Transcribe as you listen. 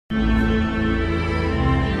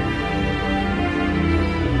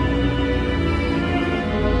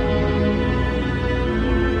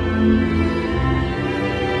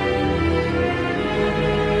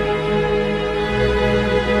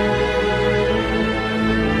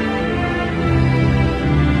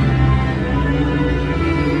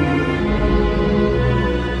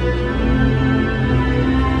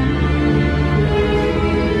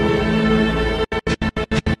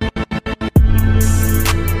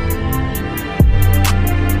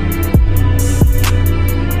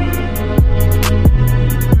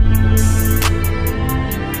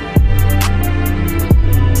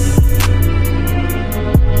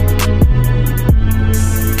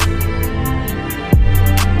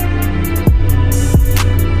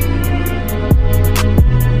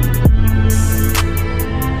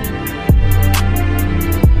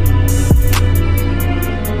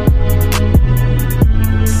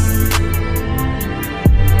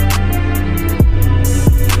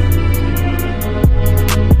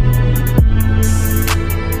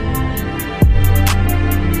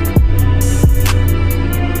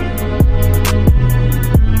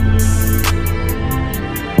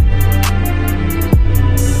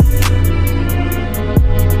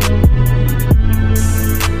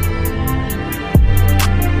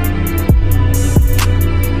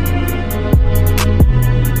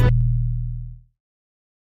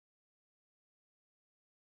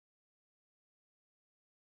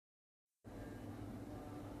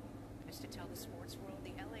the sports world.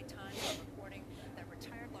 The LA Times are reporting that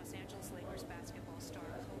retired Los Angeles Lakers basketball star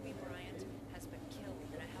Kobe Bryant has been killed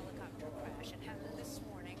in a helicopter crash. It happened this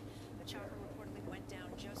morning. The chopper reportedly went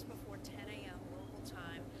down just before 10 a.m. local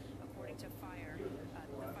time, according to the fire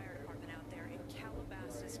department out there in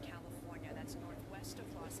Calabasas, California. That's northwest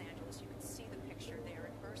of Los Angeles. You can see the picture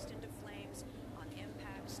there. It burst into flames on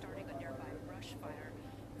impact, starting a nearby brush fire.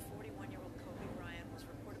 41-year-old Kobe Bryant was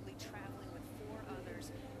reportedly traveling with 4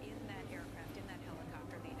 others in that aircraft, in that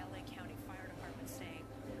helicopter. The LA County Fire Department saying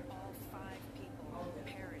all 5 people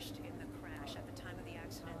perished in the crash. At the time of the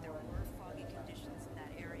accident, there were foggy conditions in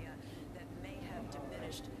that area that may have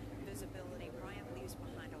diminished visibility. Bryant leaves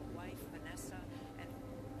behind a wife, Vanessa, and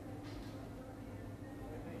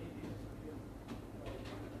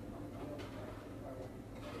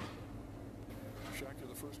Shaq,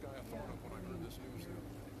 you're the first guy I thought of when I heard this news the other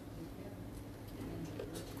day.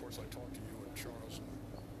 Of course, I talked to you and Charles and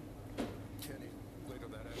Kenny later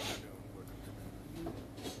that afternoon. But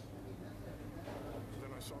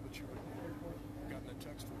then I saw that you had gotten a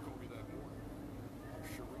text from Kobe that morning.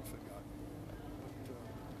 Sharif had gotten. But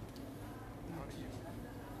how have you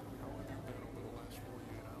been over the last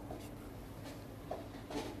 48 hours?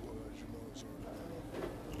 Well, as you know, it's already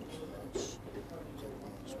been the last couple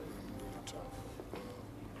months been really tough.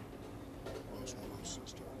 Lost my little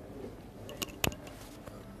sister.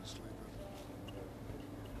 Haven't been sleeping.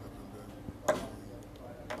 Haven't been doing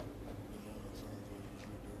the normal things I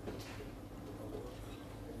usually do. I work,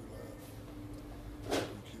 we laugh,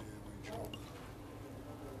 we kid, we joke.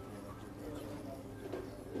 When I get back home, I look at her,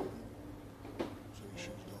 say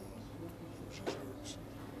she's gone. It just hurts.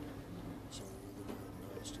 So the other day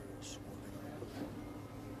I'm downstairs working out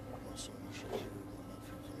with my son Shakir, my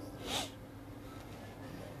nephew Columbus.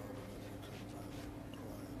 And my other nephew comes in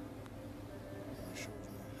crying. And he shows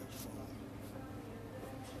me his phone.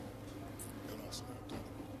 And I snapped at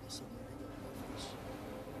him. I said, "Man, get that out of my face.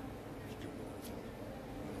 Just get it away from me.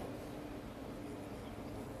 You know, we live in a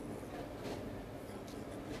world where anything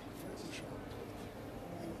can be photoshopped.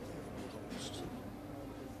 Anything can be hoaxed." I didn't want to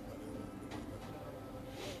believe it. And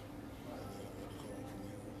then I got a call from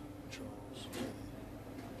you, Charles, Kenny.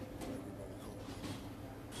 Everybody called me.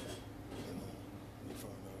 And then we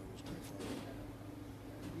found out it was confirmed.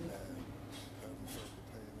 And haven't felt the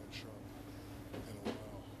pain that sharp in a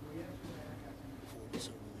while.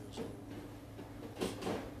 47 years old.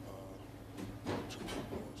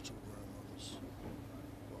 2 grandmothers.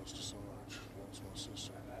 Lost a Sarge. Lost my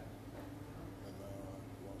sister. And now I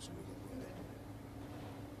lost a little brother.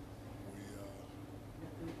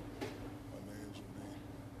 Our names will be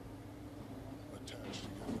attached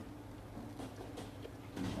together for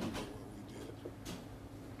what we did.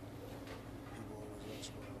 People always ask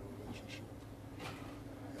about our relationship.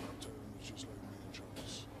 And I tell them it's just like me and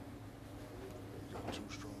Charles. You got 2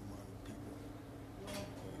 strong-minded people.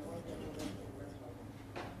 And you're going to get it done that way.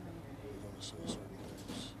 You're going to say certain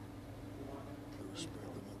things. The respect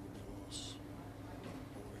will never be lost.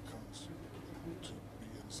 But when it comes to be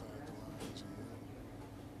inside the lines and win,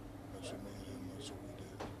 that's what me and him, that's what we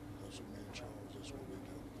did. That's what me and Charles, that's what we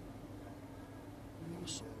do. It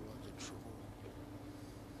was sort of like a triple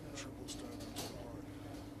stab into the heart.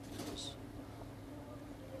 Because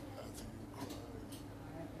after you cry and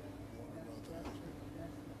wonder about that,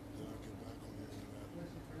 then I get back on the end of that,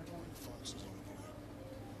 like Fox is on the plane.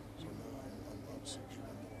 So now I'm seeking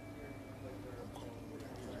more. I'm calling what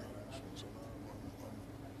he's not answering. So now I'm like,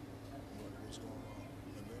 what's going on?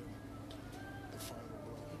 And then the final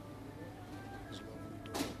blow, his lovely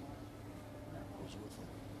daughter was with him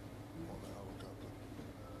on the helicopter.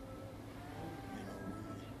 You know,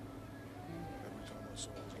 every time I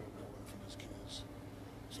saw his lovely wife and his kids,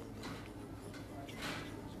 same thing to do with Kenny's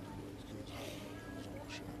kids and do with his kids, how I know they was all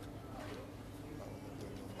Shaq. I don't know if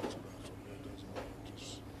they know much about it, but it doesn't matter.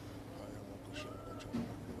 Just, I am Uncle Shaq. I try to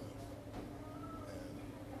make you laugh.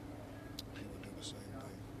 And he would do the same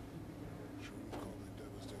thing. Sharif called me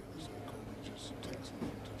devastated. He said, "Kobe just takes me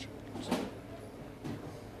to children, so what are you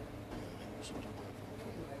doing?" And he used to do that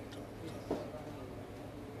from time to time.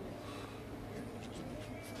 And it just makes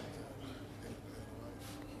me think that in life,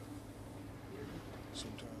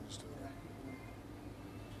 sometimes instead of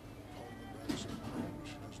holding back certain things, we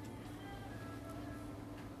should just do it.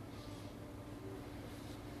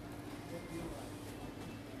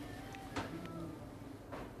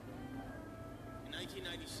 In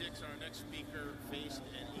 1996, our next speaker faced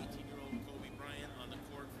an 18-year-old Kobe Bryant on the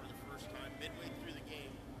court for the first time. Midway through the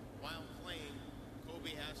game, while playing,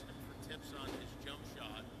 Kobe asked him for tips on his jump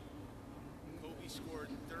shot. Kobe scored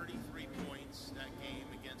 33 points that game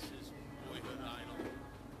against his boyhood idol.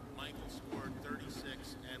 Michael scored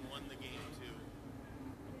 36 and won the game too.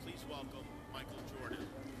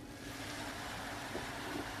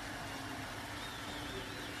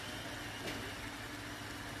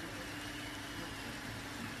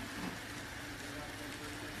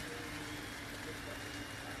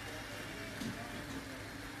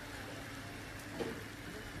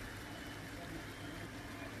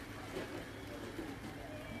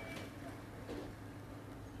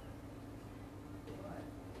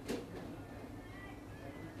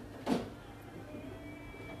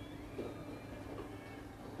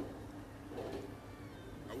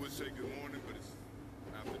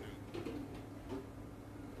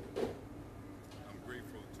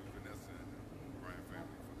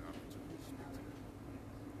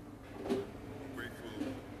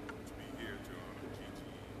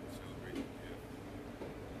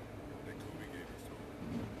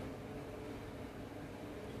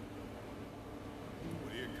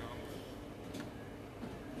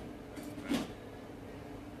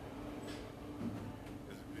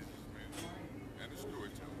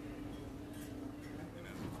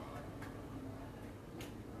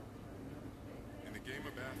 the game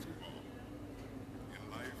of basketball,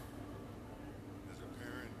 in life, as a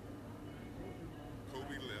parent,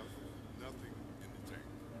 Kobe left nothing in the tank.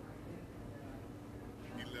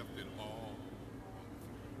 He left it all on the floor.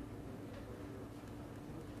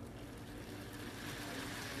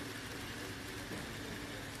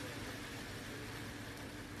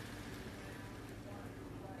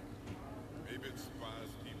 Maybe it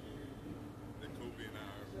surprised people that Kobe and I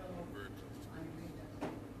are very close friends.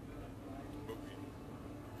 But we are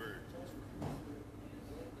very close friends.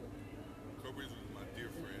 Kobe was my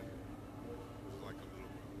dear friend. He was like a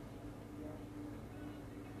little brother.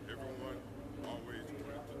 Everyone always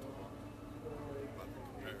wanted to talk about the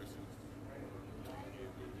comparisons.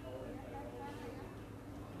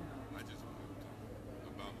 I just wanted to talk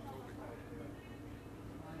about Kobe.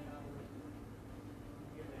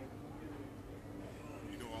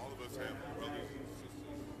 You know, all of us have brothers and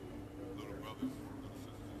sisters, little brothers, little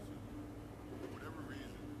sisters, who, for whatever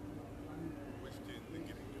reason, always tend to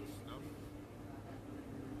get in your stuff,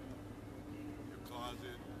 your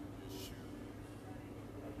closet, your shoes,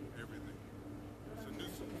 everything. It's a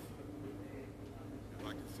nuisance, if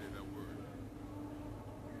I can say that word.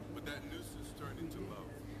 But that nuisance turned into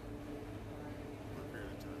love for a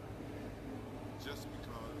period of time, just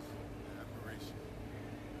because the admiration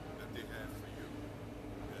that they had for you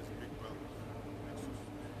as big brothers and sisters.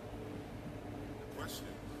 The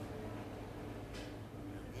questions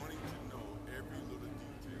and wanting to know every little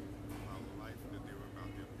detail about life that they were about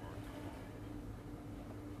to embark on.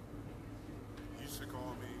 He used to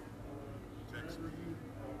call me, text me,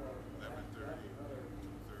 11:30,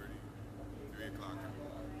 2:30, 3 o'clock in the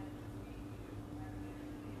morning,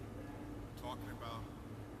 talking about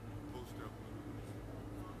post-up moves,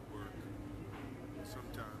 work,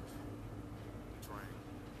 sometimes the triangle.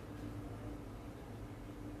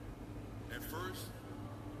 At first,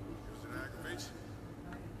 it was an aggravation.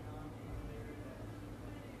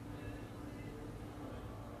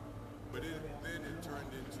 But then it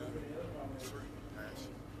turned into a certain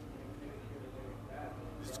passion.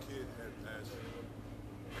 This kid had passion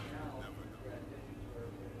like you would never know.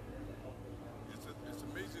 It's an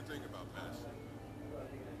amazing thing about passion.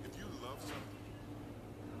 If you love something,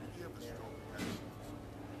 if you have a strong passion for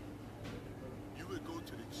something, you would go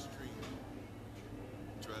to the extreme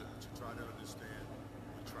to try to understand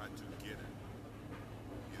or try to get it.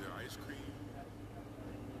 Either ice cream,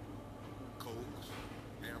 Cokes,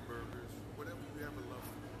 hamburgers, whatever you have a love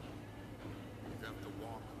for. If you have to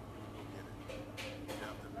walk, you go get it. If you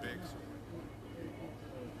have to beg someone.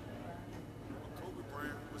 What Kobe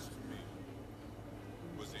Bryant was to me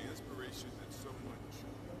was the inspiration that someone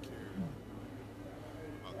truly cared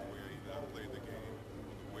about the way I played the game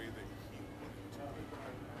or the way that he wanted to play the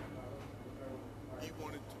game. He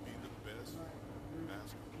wanted to be the best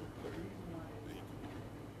basketball player that he could be.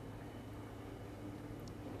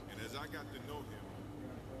 And as I got to know him,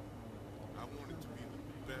 I wanted to be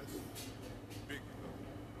the best big brother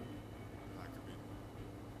I could be.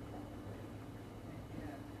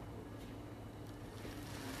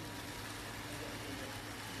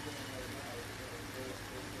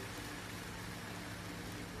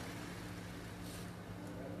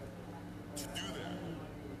 To do that,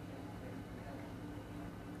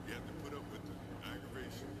 you have to put up with the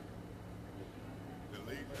aggravation, the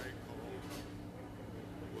late night calls,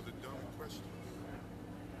 or the dumb questions.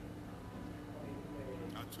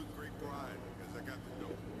 I took great pride as I got to know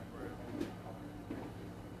Kobe Bryant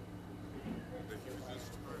that he was just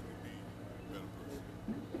trying to be a better person,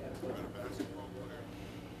 a better basketball player.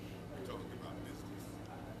 We talked about business.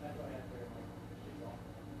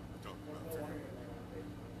 We talked about family.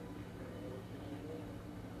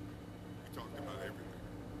 We talked about everything.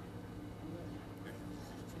 And he was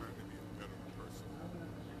just trying to be a better person.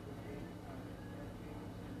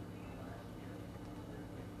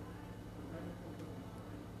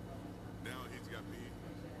 Now he's got me.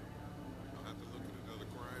 I'll have to look at another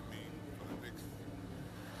crime meme for the next.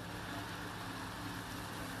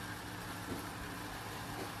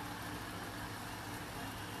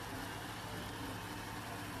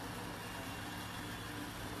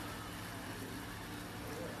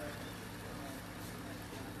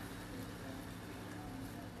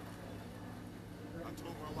 I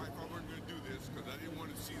told my wife I wasn't going to do this because I didn't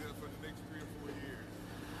want to see that for the next 3 or 4 years.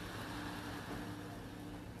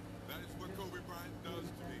 That is what Kobe Bryant does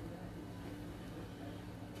to me.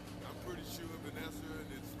 I'm pretty sure Vanessa and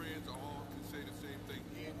his friends all can say the same thing.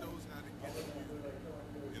 He knows how to get to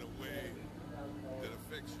you in a way that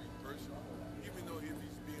affects you personally, even though if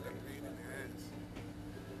he's being a pain in the ass.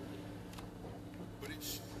 But he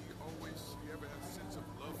always, you ever have a sense of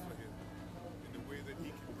love for him in the way that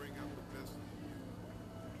he can bring out the best in you.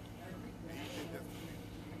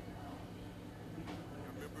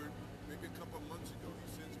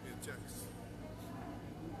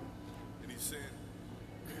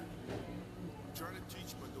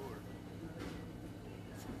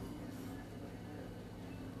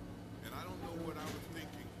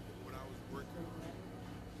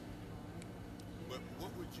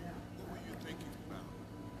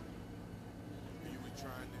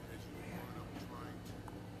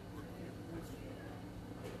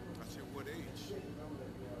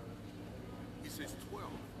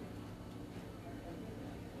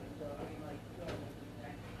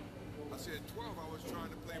 at 12, I was trying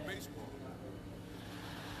to play baseball.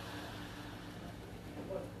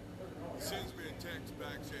 He sends me a text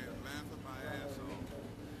back saying, laughing my ass off.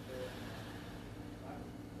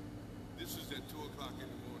 This is at 2 o'clock in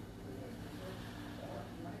the morning.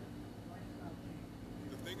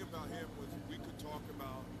 The thing about him was we could talk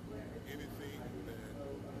about anything that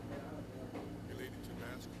related to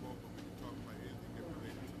basketball, but we could talk about anything that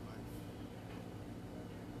related to life.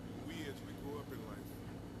 We, as we grow up in life,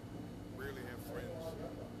 rarely have friends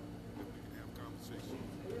that we can have conversations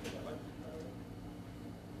with.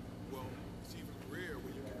 Well, it's even rare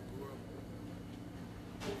when you can grow up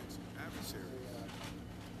against adversaries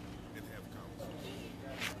and have conversations.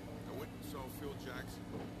 I went and saw Phil Jackson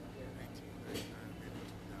in 1999, maybe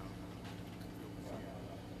 2000. Phil was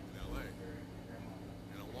in LA.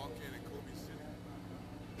 And I walk in and Kobe's sitting.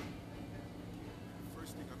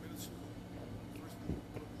 First thing, I'm in a school. First thing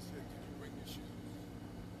Kobe said, did you bring your shoes?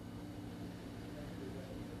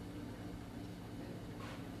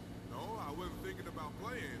 No, I wasn't thinking about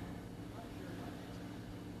playing.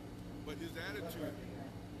 But his attitude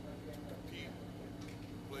to compete,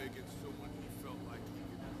 play against someone he felt like he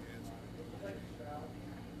could enhance.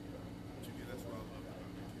 Jimmy, that's what I love about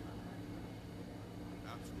the kid.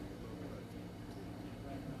 Absolutely love about the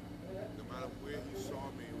kid. No matter where he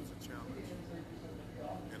saw me, it was a challenge.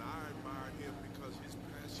 And I admired him because his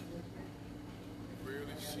passion. You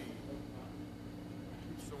rarely see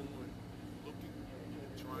someone looking,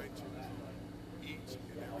 trying to improve each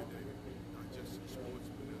and every day, not just in sports,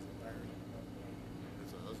 but as a parent,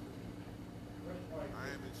 as a husband. I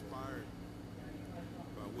am inspired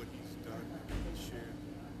by what he's done, what he's shared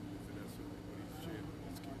with Vanessa, what he's shared with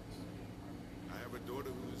his kids. I have a daughter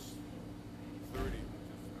who's 30,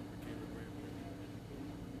 I became a grandparent,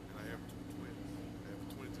 and I have 2 twins. I have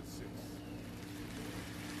twins at 6.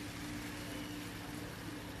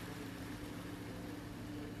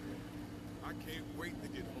 I can't wait to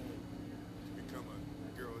get home to become a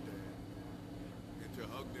girl dad and to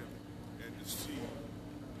hug them and to see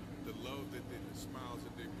the love that they, the smiles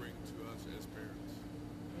that they bring to us as parents.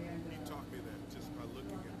 He taught me that just by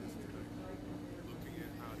looking at this tonight, looking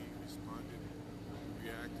at how he responded,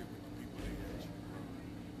 reacted with the people they actually love.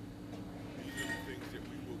 These are the things that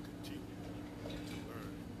we will continue to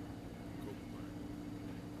learn from Kobe Bryant.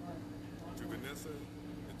 To Vanessa,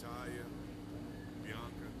 Natalia,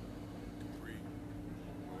 Bianca, Capri,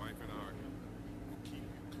 my wife and I will keep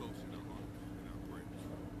you close in our hearts and our prayers.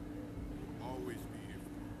 We'll always be here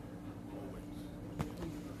for you. Always.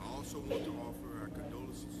 I also want to offer our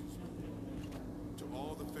condolences to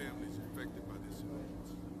all the families affected by this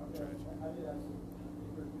tragedy.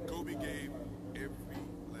 Kobe gave every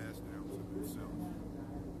last ounce of himself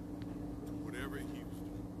to whatever he was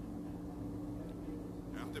doing.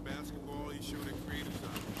 After basketball, he showed a creative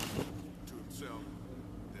side to himself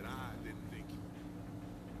that I didn't think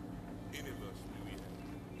any of us knew he had.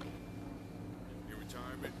 In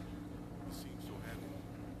retirement, he seemed so happy.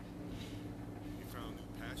 He found new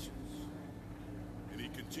passions, and he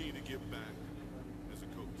continued to give back as a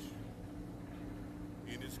coach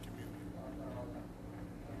in his community.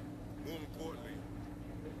 More importantly,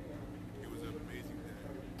 he was an amazing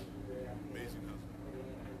dad, amazing husband,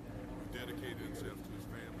 who dedicated himself to his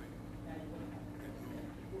family and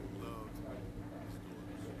who loved his daughters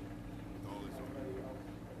with all his heart.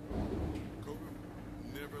 Kobe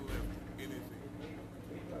never left anything.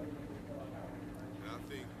 And I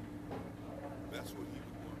think that's what he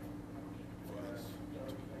would want for us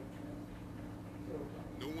too.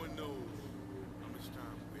 No one knows how much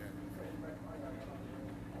time we have.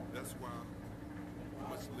 That's why we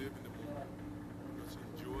must live in the moment. We must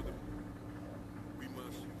enjoy the moment. We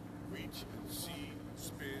must reach and see,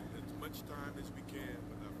 spend as much time as we can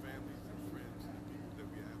with our families and friends and the people that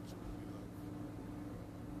we absolutely love.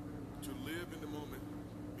 To live in the moment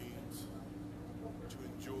means to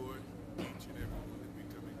enjoy each and every one that we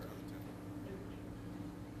come in contact with.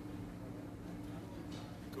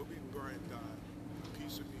 Kobe Bryant died. A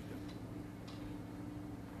piece of me died.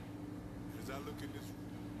 As I look in this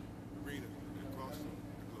arena and across the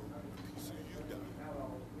globe, a piece of you died.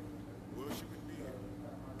 Worshiping me.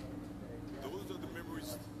 Those are the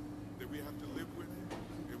memories that we have to live with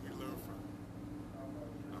and we learn from.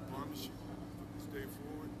 I promise you, from this day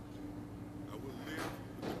forward, I will live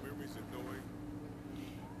with the memories of knowing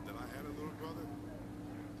that I had a little brother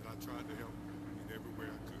that I tried to help in every way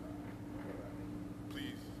I could.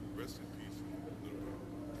 Please, rest in peace, little brother.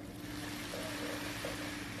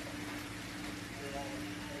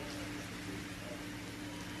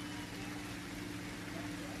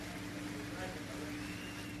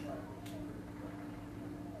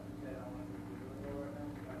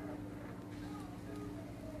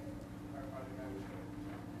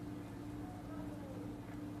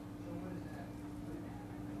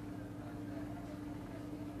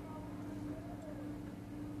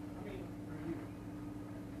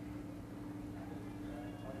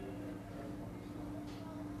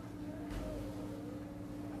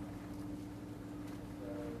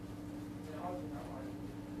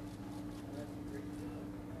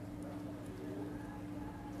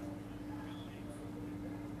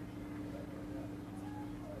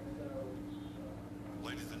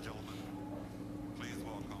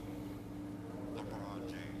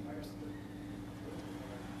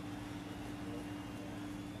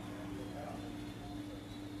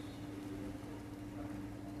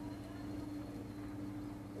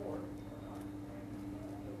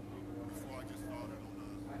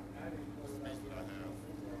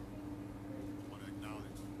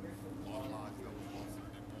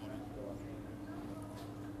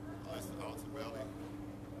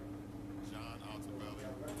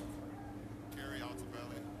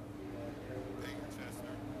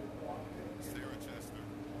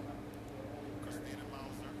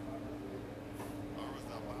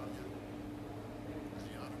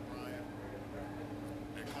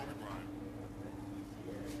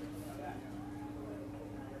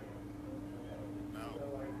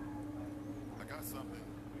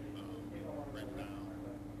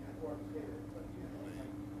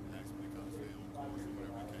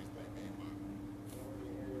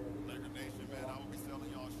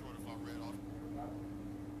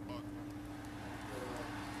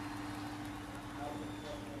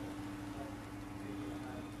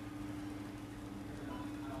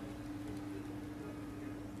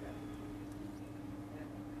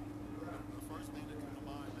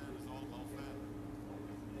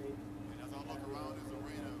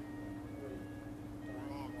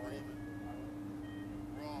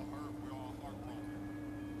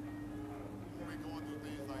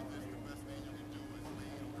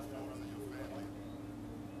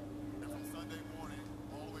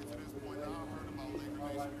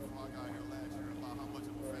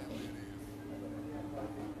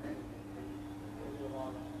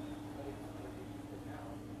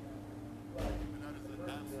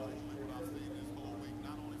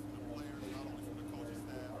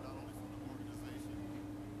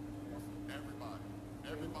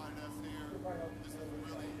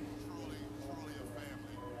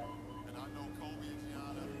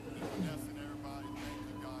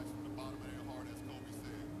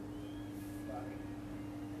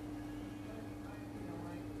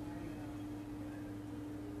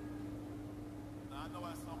 know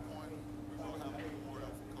at some point we will have a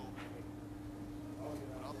memorial for Kobe. But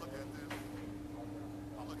I look at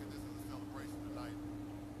this as a celebration tonight.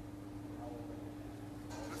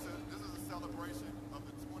 This is a celebration of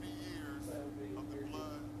the 20 years of the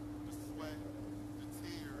blood, the sweat, the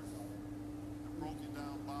tears, the broken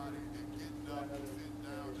down body, and getting up and sitting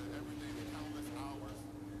down to everything, the countless hours.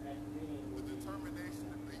 The determination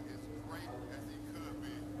to be as great as he could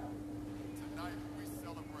be. Tonight we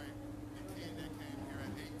celebrate the kid that came here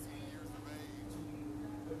at 18 years of age.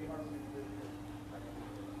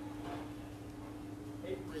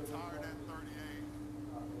 Retired at 38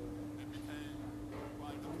 and became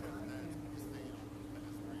quite the best dad we've seen over the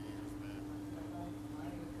past 3 years, man.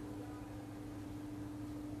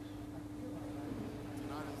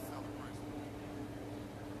 Tonight is a celebration.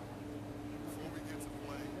 Before we get to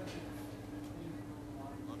play,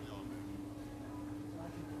 love y'all, man.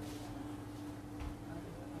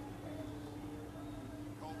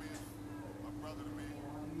 Kobe is a brother to me.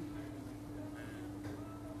 And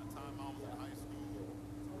the time I was in high school,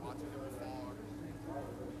 watching him afar,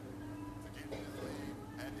 to get in this league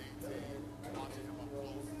at 18, watching him up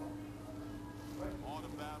close. All the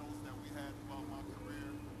battles that we had throughout my career.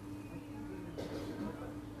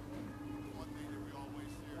 One thing that we always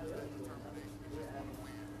share is that determination. They just want to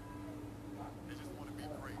win. They just want to be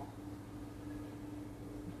great.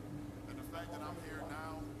 And the fact that I'm here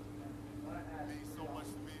now means so much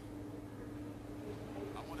to me.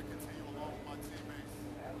 I want to continue along with my teammates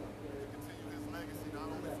to continue his legacy, not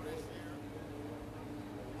only for this year,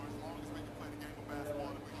 but as long as we can play the game of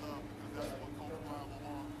basketball that we love, because that's what Kobe Bryant will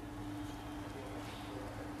want.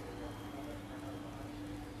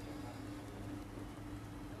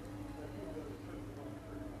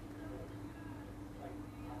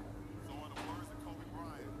 So in the words of Kobe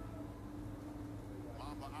Bryant,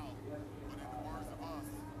 Mamba out, but in the words of us,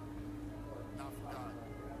 not forgotten.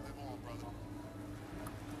 Live on, brother.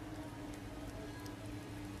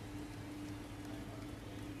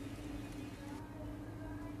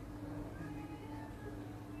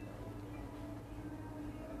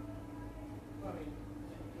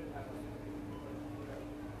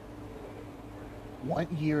 One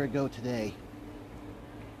year ago today,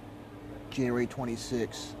 January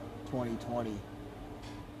 26, 2020,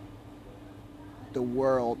 the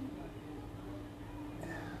world,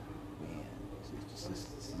 man, this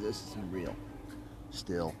is real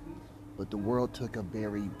still, but the world took a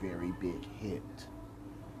very, very big hit,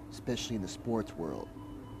 especially in the sports world,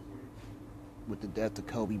 with the death of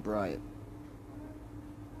Kobe Bryant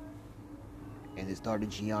and his daughter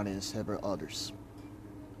Gianna and several others.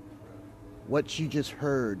 What you just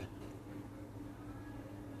heard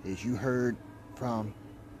is you heard from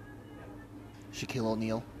Shaquille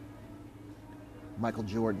O'Neal, Michael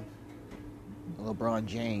Jordan, LeBron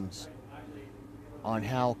James on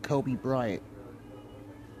how Kobe Bryant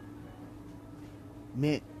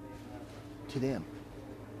meant to them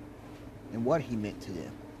and what he meant to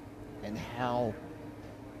them and how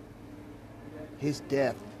his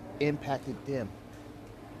death impacted them.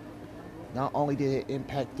 Not only did it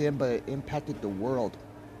impact them, but it impacted the world.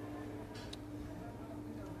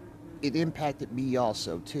 It impacted me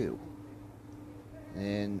also, too.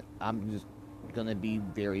 And I'm just going to be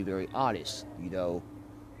very, very honest. You know,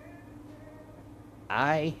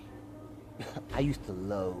 I used to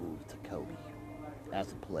loathe Kobe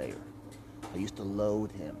as a player. I used to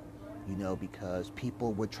loathe him, you know, because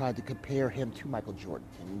people would try to compare him to Michael Jordan.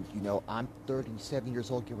 And, you know, I'm 37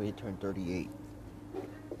 years old, getting ready to turn 38.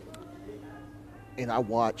 And I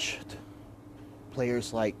watched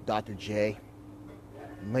players like Dr. J,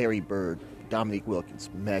 Larry Bird, Dominique Wilkins,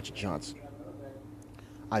 Magic Johnson,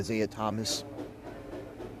 Isaiah Thomas,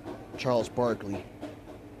 Charles Barkley,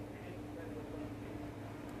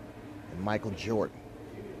 and Michael Jordan.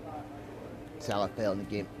 That's how I fell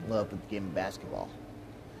in love with the game of basketball.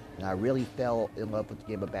 And I really fell in love with the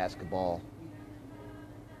game of basketball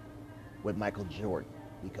with Michael Jordan,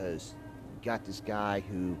 because you got this guy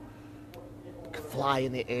who could fly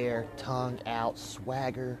in the air, tongue out,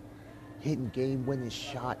 swagger, hitting game-winning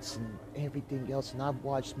shots and everything else. And I've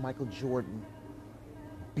watched Michael Jordan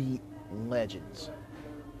beat legends,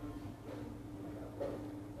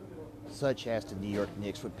 such as the New York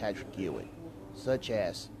Knicks with Patrick Ewing, such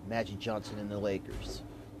as Magic Johnson and the Lakers,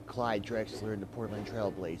 Clyde Drexler and the Portland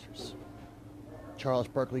Trail Blazers, Charles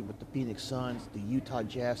Barkley with the Phoenix Suns, the Utah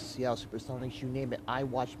Jazz, Seattle Supersonics, you name it. I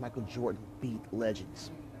watched Michael Jordan beat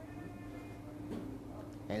legends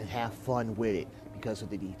and have fun with it because of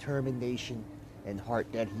the determination and heart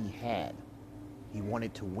that he had. He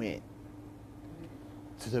wanted to win.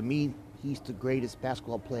 So to me, he's the greatest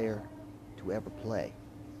basketball player to ever play.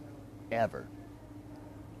 Ever.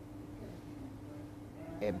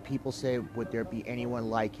 And people said, would there be anyone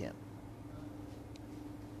like him?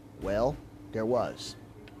 Well, there was.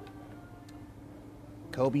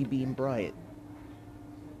 Kobe Bean Bryant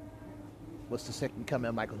was the second coming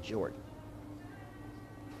of Michael Jordan.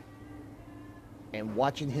 And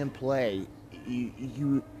watching him play,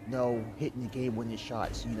 you know, hitting the game-winning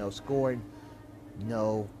shots, you know, scoring, you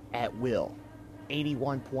know, at will.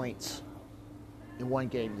 81 points in one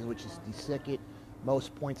game, which is the second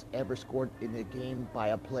most points ever scored in a game by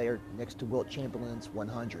a player, next to Wilt Chamberlain's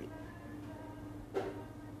 100.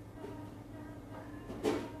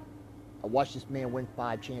 I watched this man win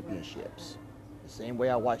 5 championships. The same way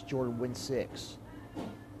I watched Jordan win 6.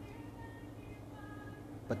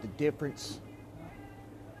 But the difference,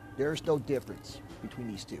 there's no difference between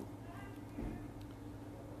these two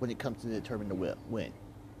when it comes to determining the win.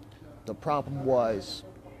 The problem was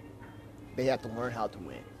they have to learn how to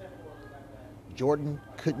win. Jordan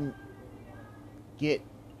couldn't get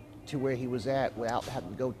to where he was at without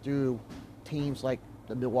having to go through teams like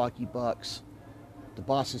the Milwaukee Bucks, the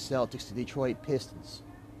Boston Celtics, the Detroit Pistons.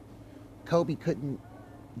 Kobe couldn't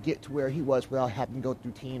get to where he was without having to go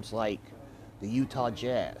through teams like the Utah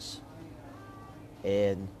Jazz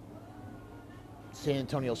and San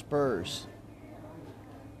Antonio Spurs.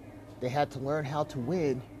 They had to learn how to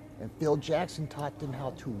win, and Phil Jackson taught them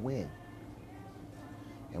how to win.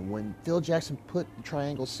 And when Phil Jackson put the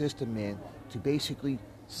triangle system in to basically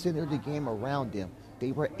center the game around them,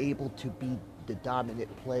 they were able to be the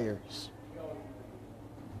dominant players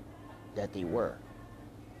that they were.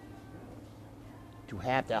 To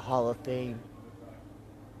have that Hall of Fame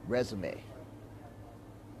resume,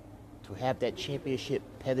 to have that championship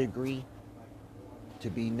pedigree, to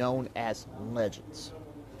be known as legends.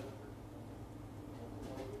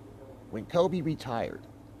 When Kobe retired,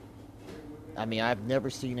 I mean, I've never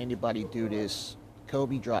seen anybody do this.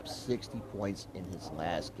 Kobe dropped 60 points in his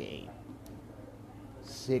last game.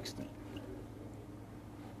 60.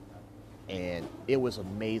 And it was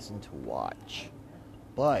amazing to watch.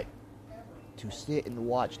 But to sit and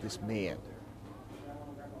watch this man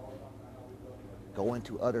go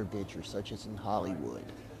into other ventures, such as in Hollywood,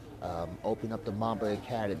 open up the Mamba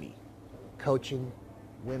Academy, coaching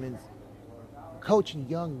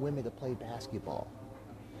young women to play basketball.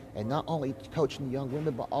 And not only coaching young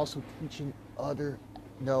women, but also teaching other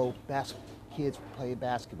kids to play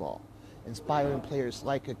basketball. Inspiring players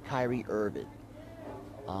like a Kyrie Irving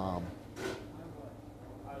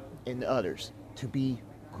and others to be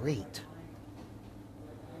great.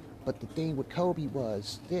 But the thing with Kobe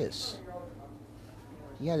was this.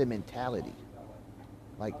 He had a mentality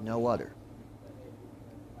like no other.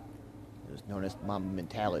 It was known as the Mamba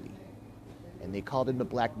mentality. And they called him the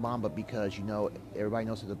Black Mamba because, you know, everybody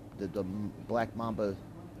knows that the Black Mamba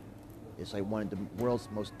is like one of the world's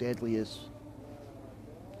most deadliest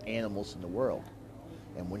animals in the world.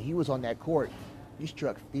 And when he was on that court, he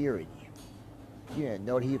struck fear in you. You didn't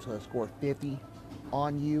know that he was going to score 50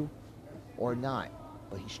 on you or not.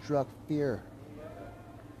 But he struck fear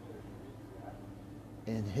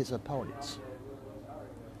in his opponents.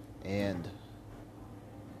 And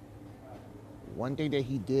one thing that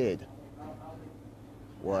he did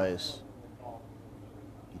was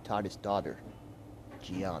he taught his daughter,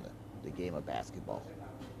 Gianna, the game of basketball.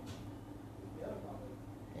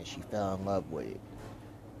 And she fell in love with it.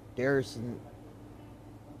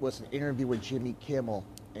 Was an interview with Jimmy Kimmel,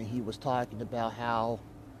 and he was talking about how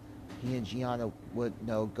he and Gianna would,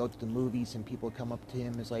 go to the movies, and people would come up to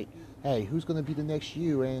him and it's like, hey, who's going to be the next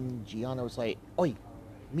you? And Gianna was like, oi,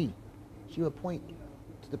 me. She would point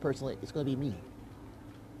to the person like, it's going to be me.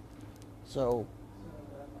 So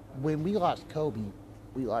when we lost Kobe,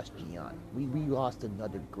 we lost Gianna. We lost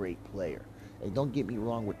another great player. And don't get me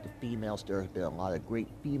wrong with the females, there have been a lot of great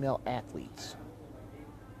female athletes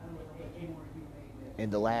in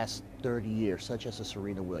the last 30 years, such as a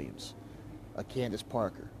Serena Williams, a Candace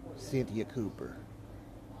Parker, Cynthia Cooper,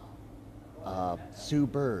 Sue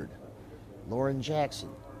Bird, Lauren Jackson,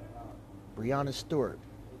 Breonna Stewart.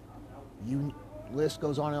 List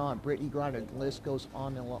goes on and on. Brittany Griner, the list goes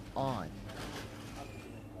on and on.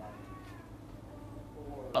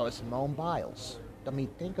 Oh, Simone Biles. I mean,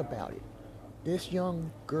 think about it. This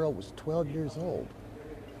young girl was 12 years old.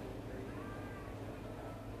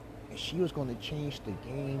 And she was going to change the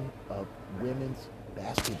game of women's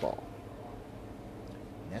basketball.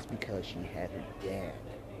 And that's because she had her dad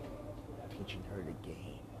teaching her the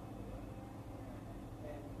game.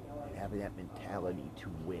 And having that mentality to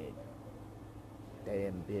win. That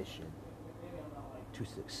ambition to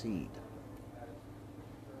succeed.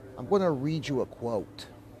 I'm going to read you a quote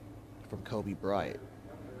from Kobe Bryant.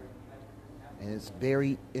 And it's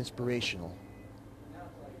very inspirational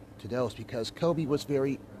to those because Kobe was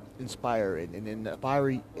very inspiring. And then if I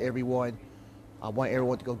were everyone, I want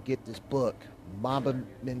everyone to go get this book, Mamba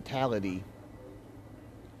Mentality.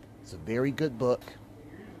 It's a very good book.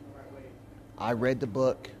 I read the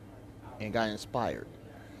book and got inspired.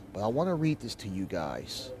 But I want to read this to you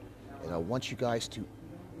guys. And I want you guys to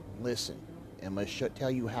listen. And I'm going to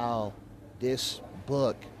tell you how this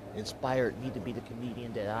book inspired me to be the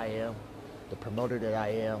comedian that I am, the promoter that I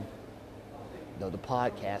am, the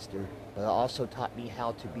podcaster. But it also taught me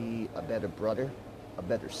how to be a better brother, a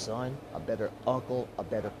better son, a better uncle, a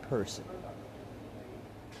better person.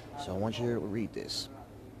 So I want you to read this.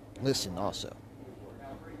 Listen also.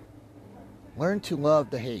 Learn to love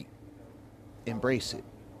the hate. Embrace it.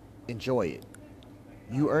 Enjoy it.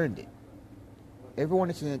 You earned it. Everyone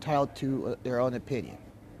is entitled to their own opinion,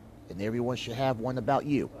 and everyone should have one about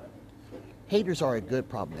you. Haters are a good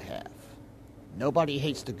problem to have. Nobody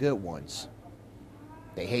hates the good ones.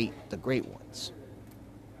 They hate the great ones.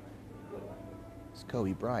 It's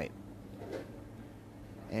Kobe Bryant.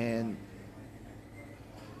 And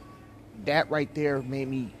that right there made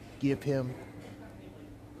me give him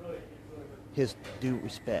his due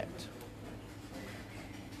respect.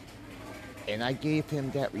 And I gave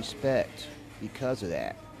him that respect because of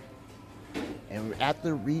that. And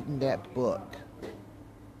after reading that book,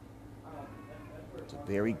 it's a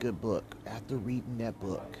very good book. After reading that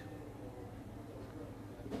book,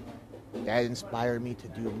 that inspired me to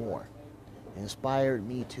do more. It inspired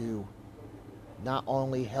me to not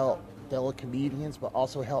only help fellow comedians, but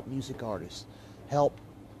also help music artists. Help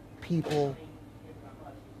people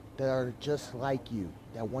that are just like you,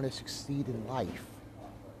 that want to succeed in life.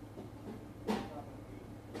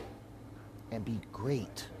 And be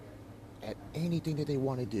great at anything that they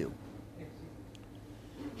want to do.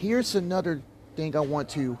 Here's another thing I want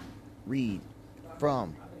to read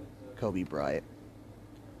from Kobe Bryant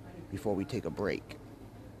before we take a break.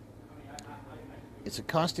 It's a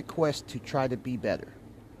constant quest to try to be better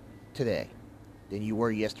today than you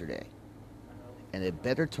were yesterday, and a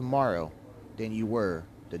better tomorrow than you were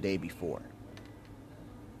the day before.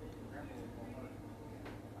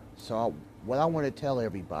 So what I want to tell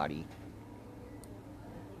everybody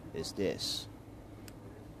is this.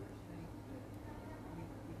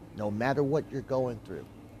 No matter what you're going through,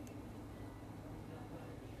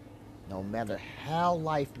 no matter how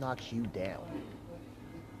life knocks you down,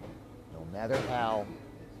 no matter how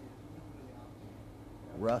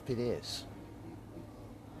rough it is,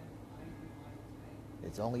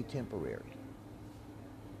 it's only temporary.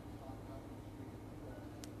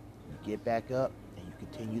 You get back up and you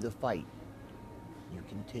continue to fight. You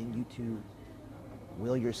continue to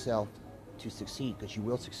will yourself to succeed, because you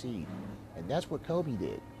will succeed. And that's what Kobe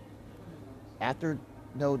did. After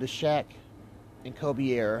the Shaq and Kobe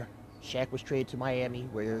era, Shaq was traded to Miami,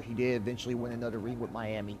 where he did eventually win another ring with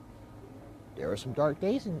Miami. There were some dark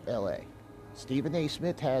days in LA. Stephen A.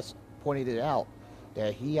 Smith has pointed it out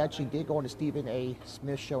that he actually did go on the Stephen A.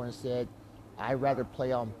 Smith show and said, I'd rather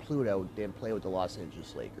play on Pluto than play with the Los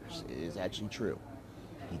Angeles Lakers. It is actually true.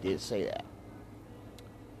 He did say that.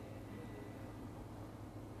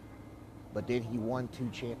 But then he won two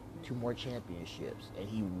more championships, and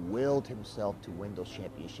he willed himself to win those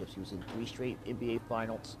championships. He was in 3 straight NBA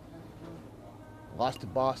Finals, lost to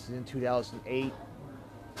Boston in 2008,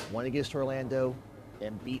 won against Orlando,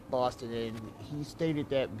 and beat Boston. And he stated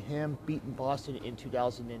that him beating Boston in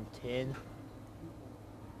 2010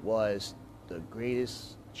 was the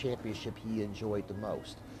greatest championship he enjoyed the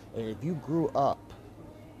most. And if you grew up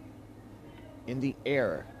in the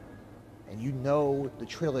era, and you know the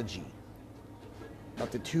trilogy of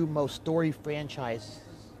the 2 most storied franchises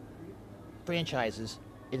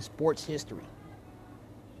in sports history,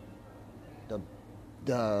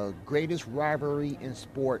 the greatest rivalry in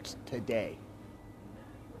sports today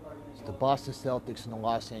is the Boston Celtics and the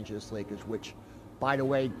Los Angeles Lakers, which, by the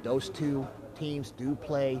way, those 2 teams do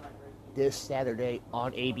play this Saturday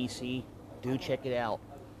on ABC. Do check it out.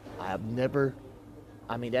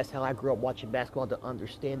 That's how I grew up watching basketball. To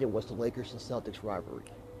understand it was the Lakers and Celtics rivalry.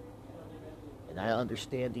 And I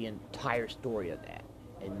understand the entire story of that.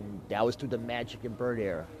 And that was through the Magic and Bird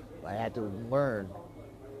era. I had to learn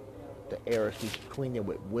the eras between them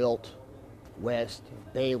with Wilt, West,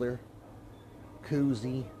 Baylor,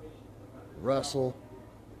 Cousy, Russell,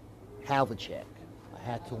 Havlicek. I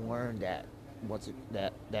had to learn that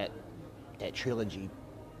that trilogy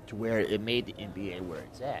to where it made the NBA where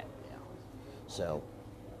it's at now. So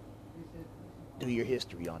do your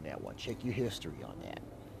history on that one. Check your history on that.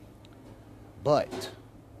 But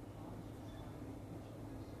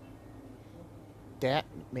that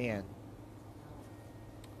man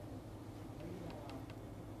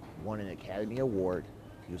won an Academy Award.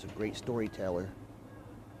 He was a great storyteller,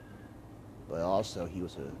 but also he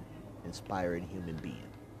was an inspiring human being.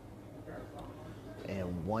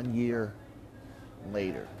 And 1 year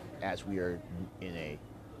later, as we are in a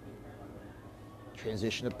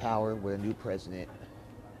transition of power with a new president,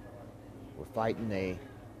 we're fighting a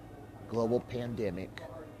global pandemic,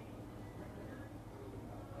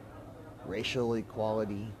 racial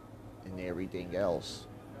equality, and everything else.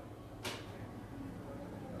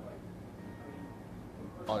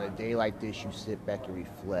 On a day like this, you sit back and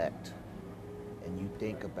reflect, and you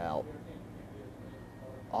think about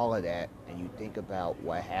all of that, and you think about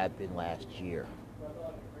what happened last year.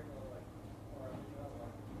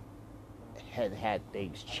 Had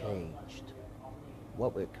things changed,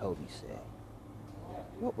 what would Kobe say?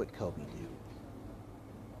 What would Kobe do?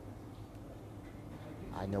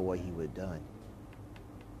 I know what he would have done.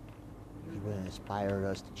 He would have inspired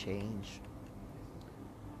us to change.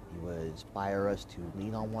 He would inspire us to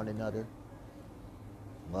lean on one another,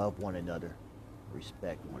 love one another,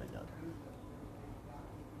 respect one another.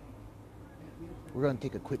 We're going to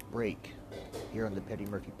take a quick break here on the Petty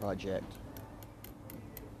Murphy Project.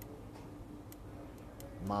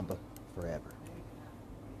 Mamba Forever.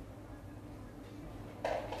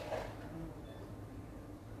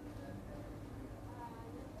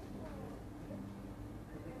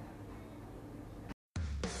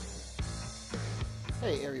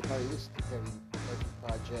 Hey everybody, this is the Petty Murphy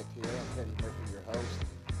Project here. I'm Petty Murphy, your host.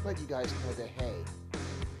 Let you guys know that, hey,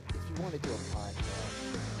 if you want to do a podcast,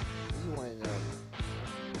 you want to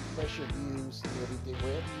express your views and everything,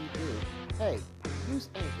 whatever you do, hey, use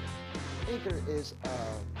Anchor. Anchor is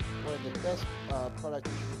one of the best products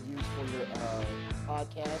you can use for your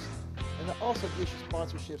podcast. And it also gives you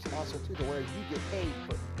sponsorships also too, to where you get paid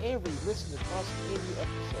for every listen across every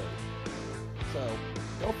episode. So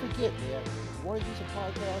don't forget, man, if you want to use a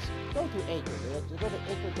podcast, go to Anchor, man. Just go to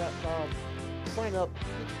anchor.com, sign up,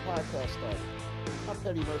 get your podcast started. I'm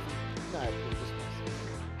Petty Murphy, and I approve this message.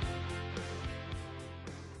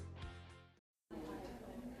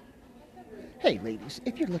 Hey ladies,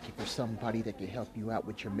 if you're looking for somebody that can help you out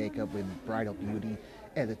with your makeup, with bridal beauty,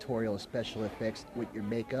 editorial, and special effects with your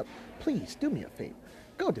makeup, please do me a favor.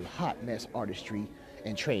 Go to Hot Mess Artistry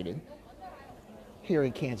and Training here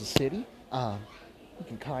in Kansas City. You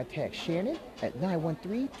can contact Shannon at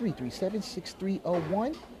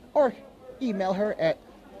 913-337-6301 or email her at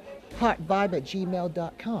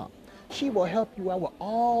hotvibe@gmail.com. She will help you out with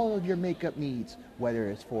all of your makeup needs,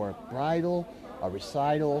 whether it's for a bridal, a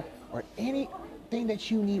recital, or anything that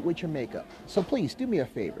you need with your makeup. So please do me a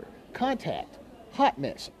favor. Contact Hot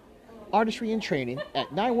Mess Artistry and Training at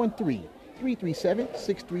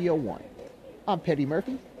 913-337-6301. I'm Petty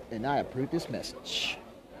Murphy, and I approve this message.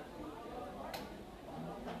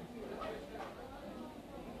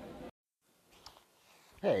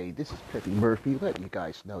 Hey, this is Petty Murphy, letting you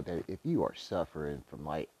guys know that if you are suffering from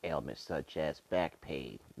light ailments such as back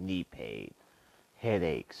pain, knee pain,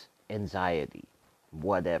 headaches, anxiety,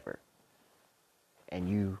 whatever, and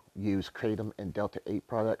you use Kratom and Delta 8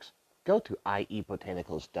 products, go to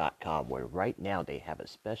iebotanicals.com, where right now they have a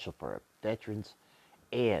special for veterans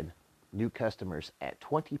and new customers at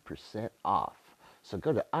 20% off. So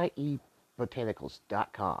go to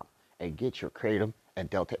iebotanicals.com and get your Kratom and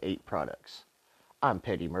Delta 8 products. I'm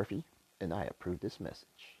Petty Murphy, and I approve this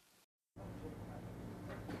message. I'm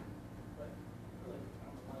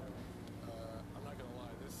not gonna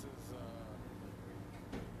lie, this is,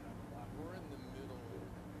 we're in the middle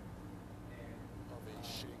of a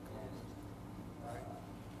shake moment, right?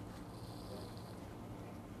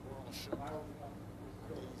 We're all shook.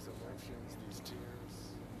 These emotions, these tears,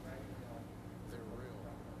 they're real.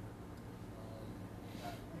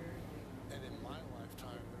 And in my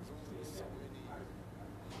lifetime, there's only so many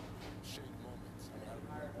shake moments. I mean, I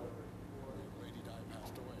remember when Lady Di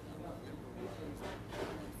passed away. I remember when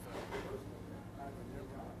Emily fell. I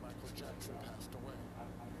remember when Michael Jackson passed away.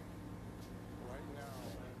 Right now,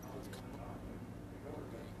 with Kobe,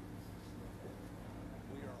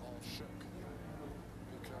 we are all shook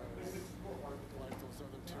because, like those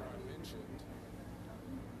other two I mentioned,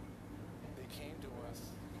 they came to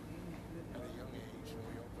us at a young age and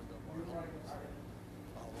we opened up our homes,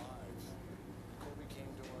 our lives. Kobe came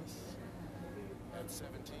to us at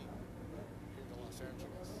 17 here to Los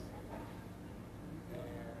Angeles. And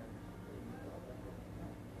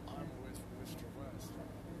I'm with Mr. West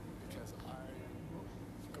because I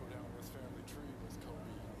go down this family tree with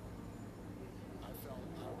Kobe. I felt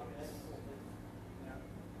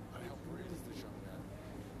I helped raise this young man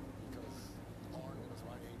because Arn was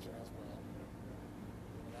my agent as well.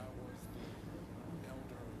 And I was the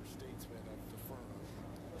elder statesman of the firm.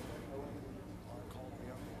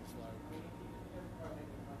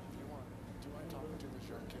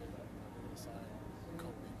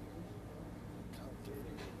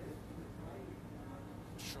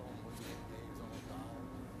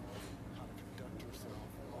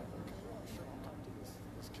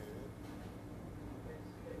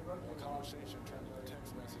 conversation turned into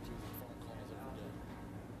text messages and phone calls every day.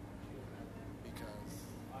 Because,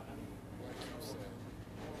 like you said,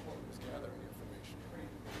 he was gathering information. And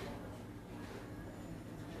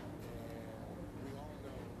we all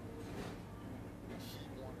know he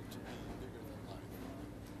wanted to be bigger than life.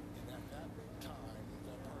 And at that time,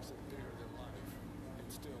 that person bigger than life, and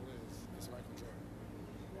still is Michael Jordan.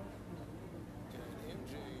 And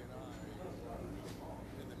MJ and I were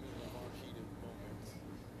in the middle of our heated moments.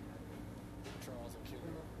 Charles and Kitty,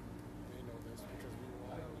 they know this because we were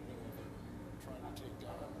all in the middle of it, trying to take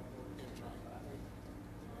down MJ. And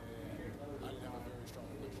I didn't have a very strong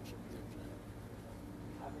relationship with MJ.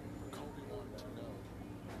 But Kobe wanted to know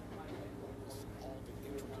all the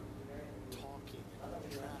intricate talking and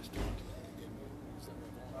trash talking and moves that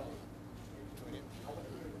were going on between MJ and I.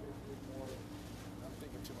 I'm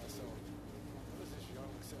thinking to myself, what is this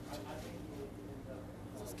young 17?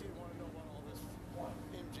 Does this kid want to know about all this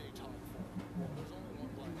MJ talk for? There's only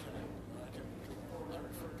one black cat. I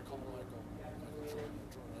refer to call Michael Jordan.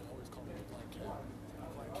 I always call him the black cat.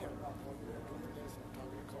 Black cat. We're doing this. I'm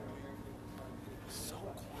talking to Kobe. So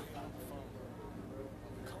quiet on the phone.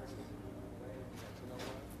 I'm Kobe. You know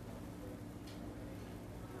what?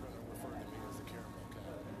 You're going to refer to me as the caramel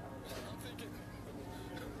cat. I'm thinking, this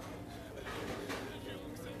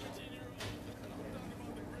young 17-year-old, I'm talking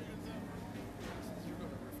about the greatest ever. You're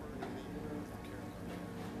going to refer to me as the caramel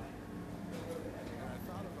cat. And I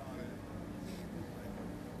thought about it.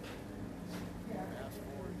 Fast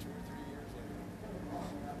forward 2 or 3 years later,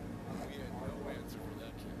 we had no answer for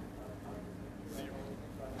that kid. Zero.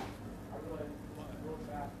 But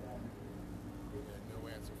we had no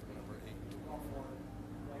answer for number 8.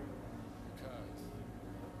 Because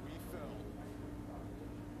we fell.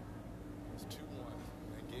 It was 2-1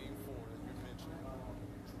 in game 4 that you mentioned.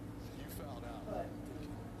 You fouled out.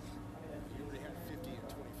 You already had 50 and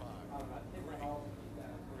 25. Great.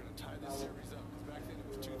 We're going to tie this series up. Because back then it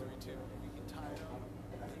was 2-3-2. We can tie it up.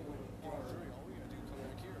 Game 3, all we got to do is come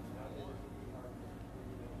back here and 1-1.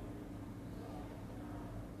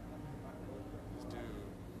 This dude.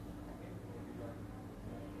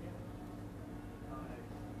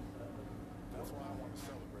 That's why I want to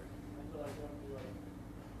celebrate him.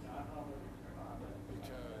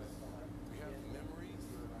 Because we have memories.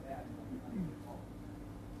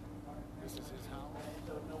 This is his house.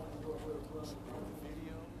 We have the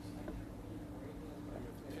videos. We have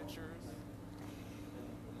the pictures.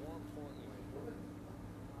 More importantly,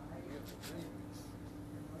 we have the dreams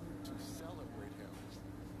to celebrate him.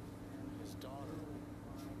 His daughter,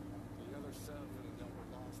 the other 7 that were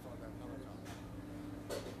lost on that helicopter.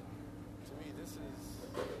 To me, this is,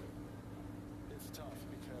 it's tough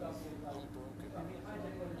because I'm broken. I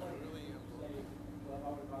really am broken.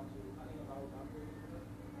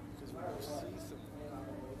 Because when you see someone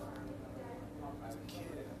as a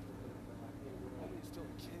kid, he's still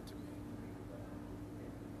a kid to me.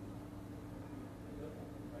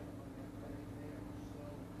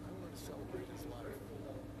 I want to celebrate his life.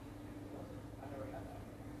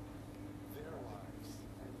 Their lives.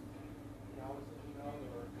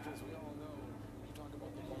 Because we all know, you talk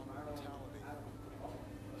about the Mamba mentality.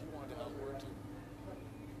 He wanted to outwork you.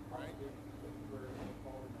 Right?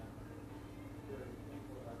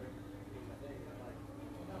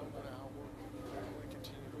 I'm going to outwork him. I'm going to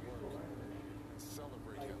continue to work and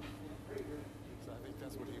celebrate him. So I think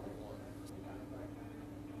that's what he would want.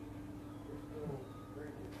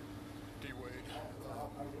 D-Wade,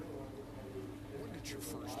 when did you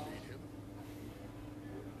first meet him?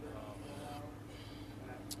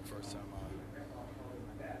 First time I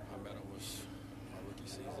met him was my rookie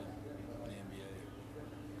season in the NBA.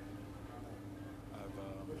 I've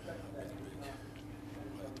been big.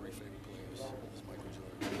 My 3 favorite players is Michael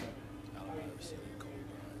Jordan, Allen Iverson, and Kobe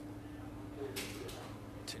Bryant.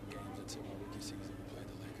 10 games into my rookie season, we played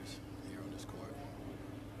the Lakers here on this court.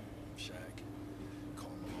 Shaq,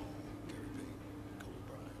 Kobe, Gary Payton, Kobe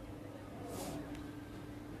Bryant.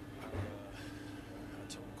 I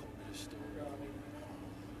told Kobe this story.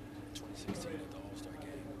 2016 at the All-Star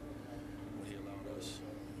game when he allowed us,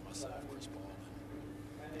 myself, Chris Paul,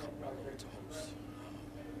 and Carmelo to host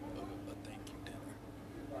a thank you dinner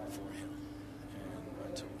for him. And I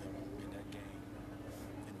told him in that game,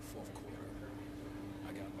 in the 4th quarter,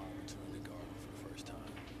 I got my opportunity to guard him for the first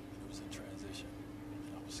time. And it was in transition,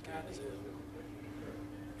 and I was scared as hell.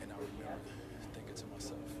 And I remember thinking to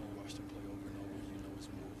myself, you watched him play over and over, you know his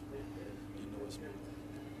move. You know his move.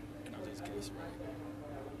 And I just guessed right.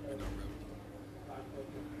 And I read him.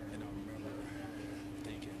 And I remember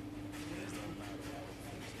thinking, it doesn't matter how it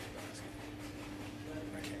was in the basket.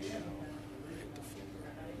 I came down, I hit the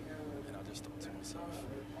floater, and I just thought to myself,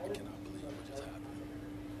 I cannot believe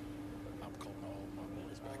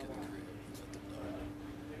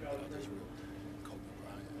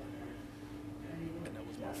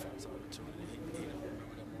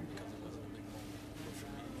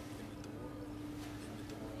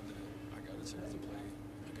chance to play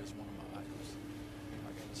against one of my idols.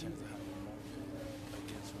 I got a chance to have a moment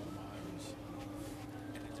against one of my idols,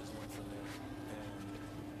 and it just went from there.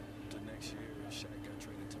 And the next year, Shaq got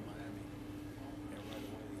traded to Miami, and right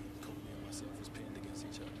away, Kobe and myself was pinned against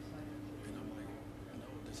each other. And I'm like,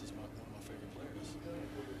 no, this is one of my favorite players.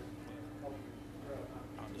 But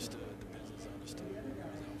I understood the business. I understood what he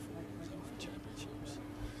was out for. He was out for championships.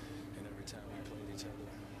 And every time we played each other,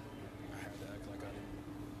 I had to act like I didn't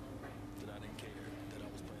care, that I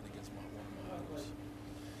was playing against one of my idols.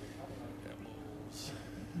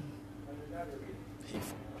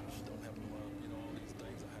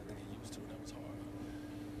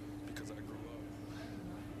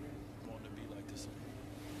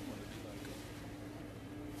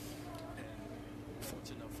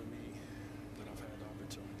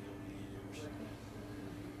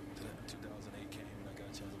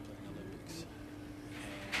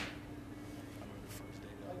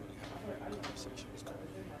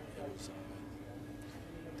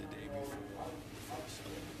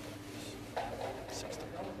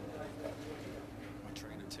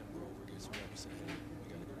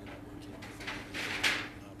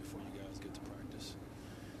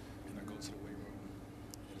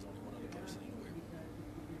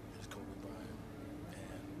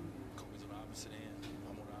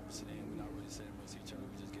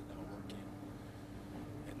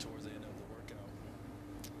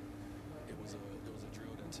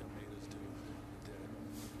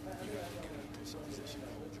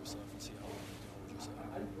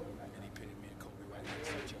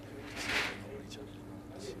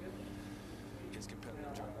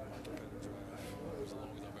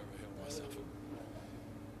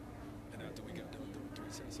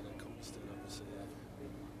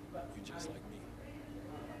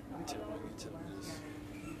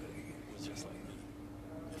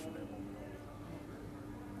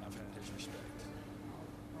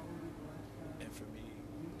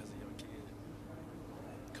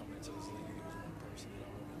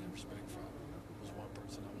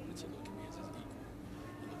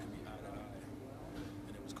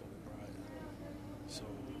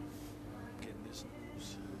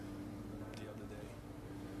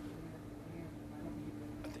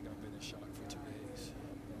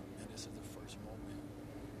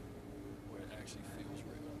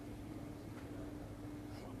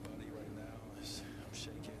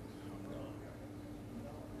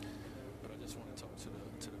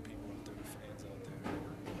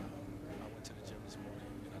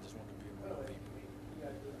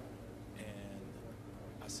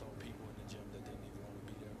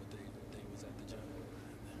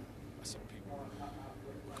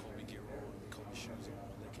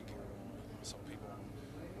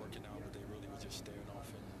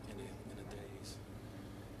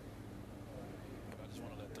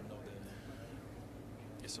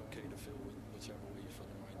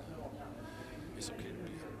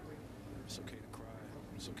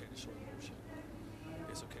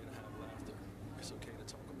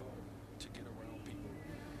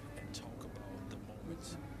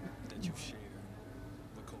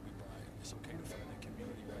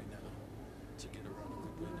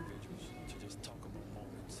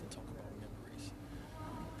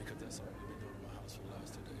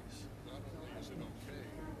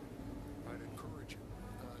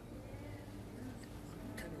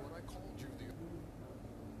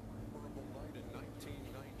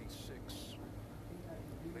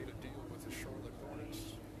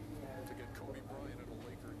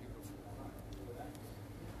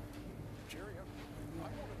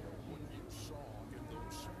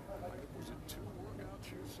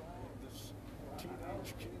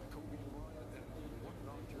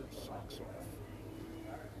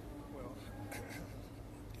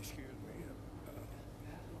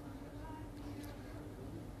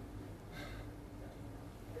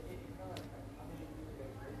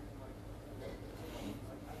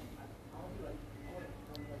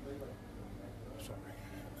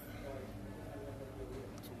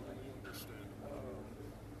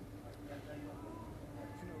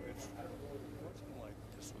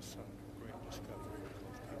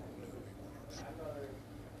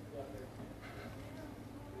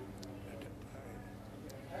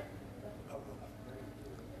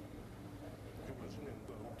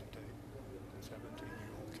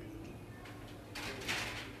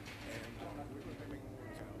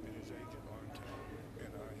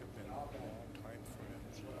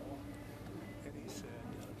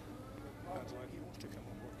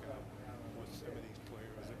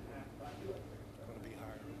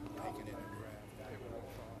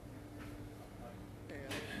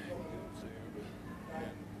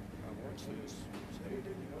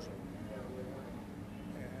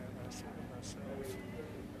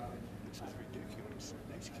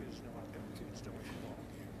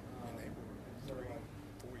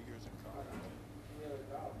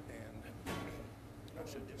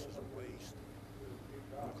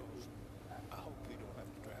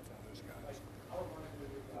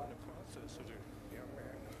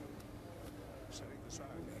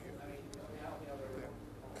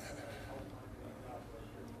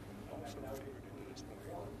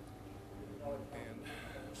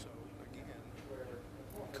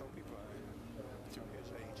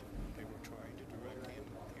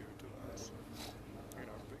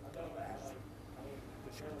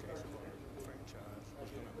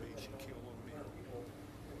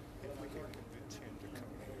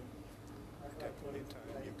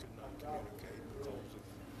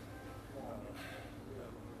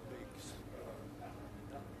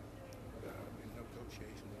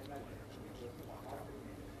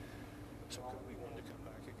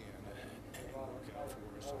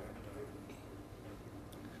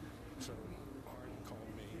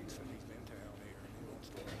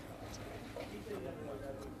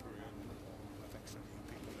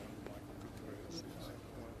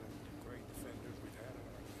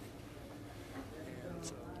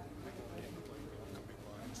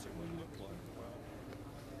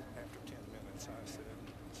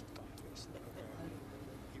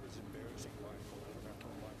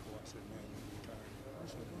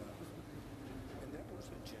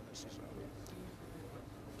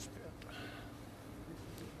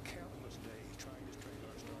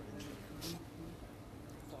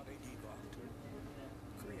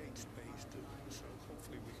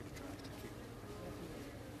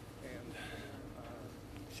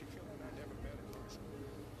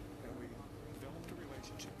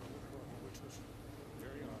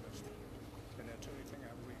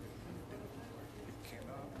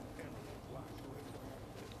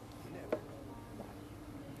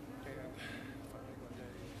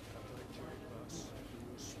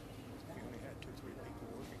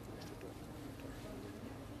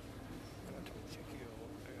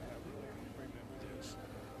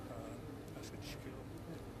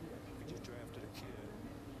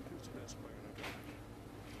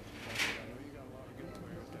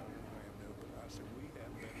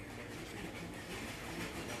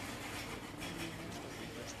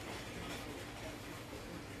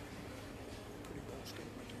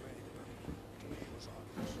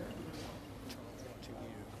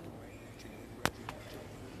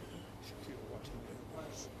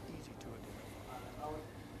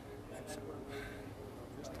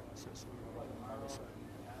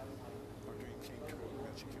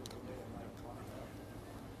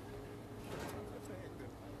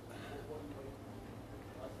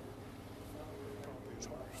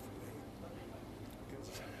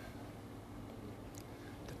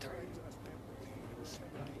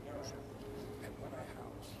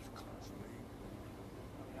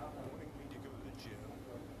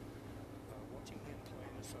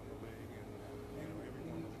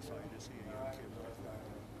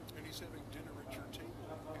 having dinner at your table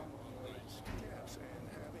on nights. Yes, and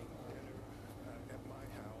having dinner at my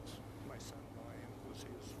house. My son Ryan was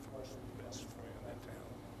his first best friend in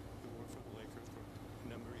town, who worked for the Lakers for a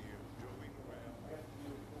number of years, drove him around.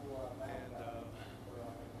 And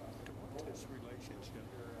to watch this relationship,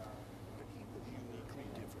 but he was uniquely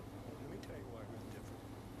different. Let me tell you why he was different.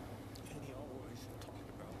 And he always talked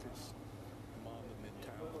about this Mamba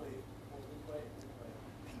mentality.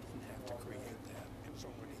 He didn't have to create that. It was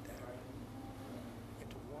already there. And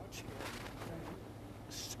to watch him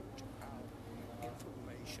search out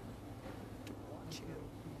information, to watch him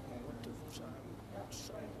want to find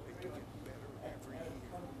some way to get better every year.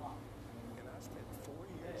 And I spent 4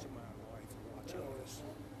 years of my life watching this.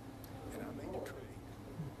 And I made a trade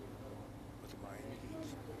with the Miami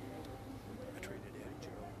Heat. I traded Eddie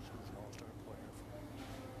Jones, who was an all-star player.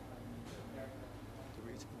 The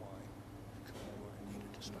reason why, Kumar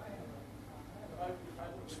needed to stop. I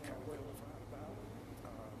was kind of vilified about it.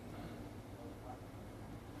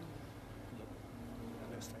 The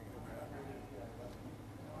best thing ever happened.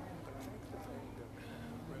 But I think the thing that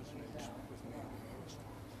resonates with me the most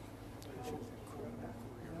is his incredible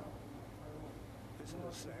career. This is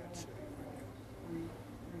a sad city right now.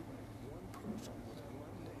 One person with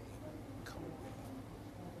one name, Kobe.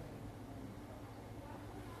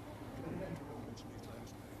 You don't have to mention his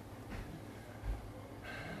last name.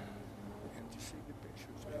 And to see the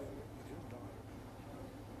pictures of him with his daughter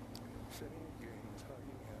sitting at games,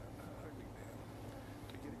 hugging them,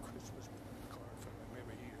 to get a Christmas card from him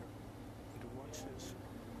every year, and to watch this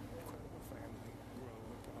incredible family grow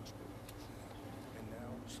and prosper. And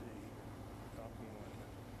now to see not one,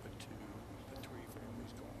 but two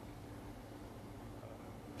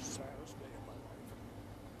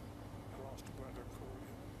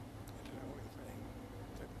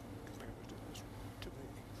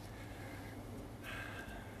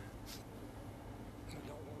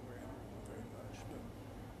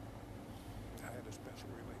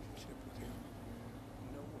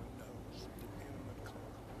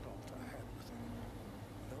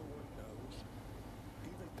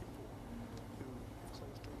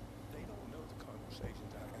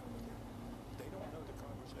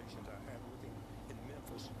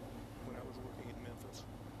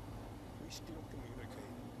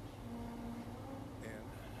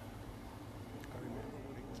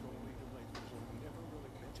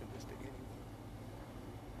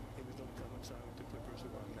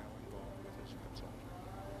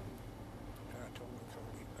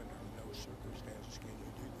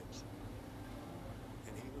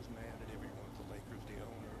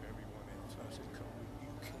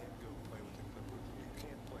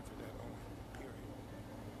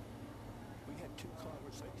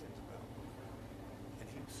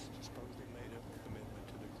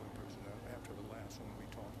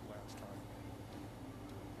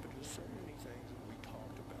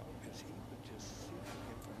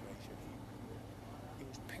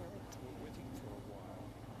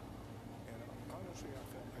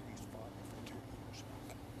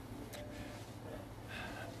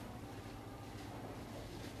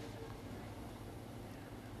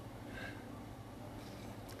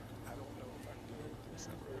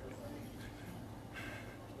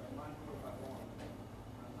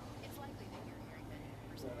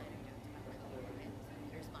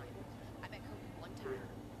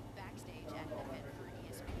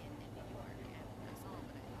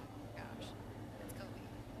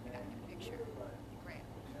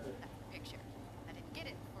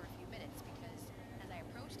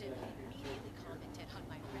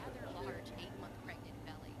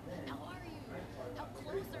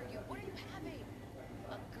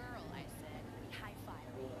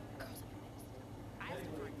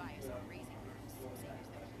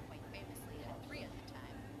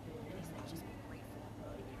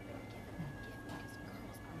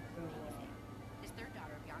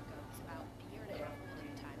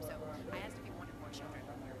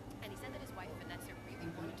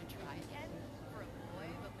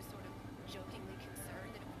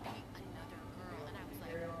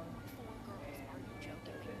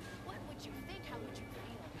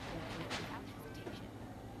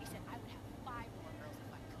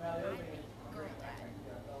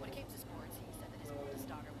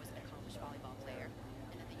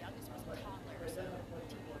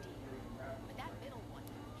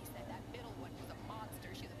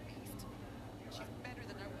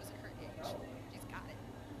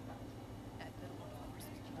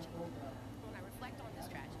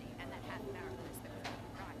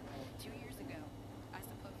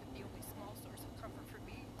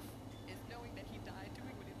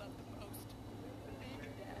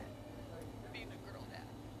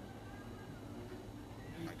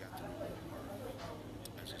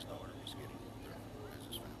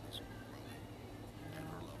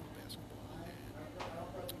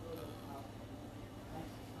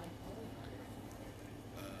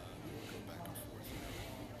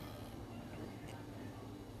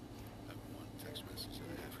text message that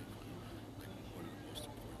I had from him, like, what are the most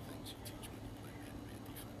important things you teach when you play man-to-man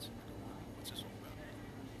defense? And I go, well, what's this all about?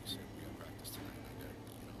 He said, we got practice tonight, and I got,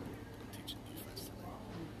 I'm teaching defense tonight.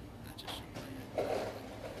 And I just shook my head.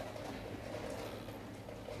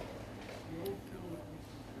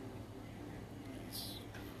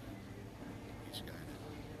 He's a guy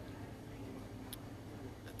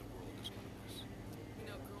that the world is going to miss.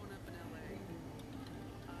 Growing up in LA,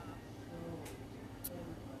 I don't even know if I could do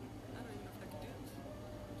this.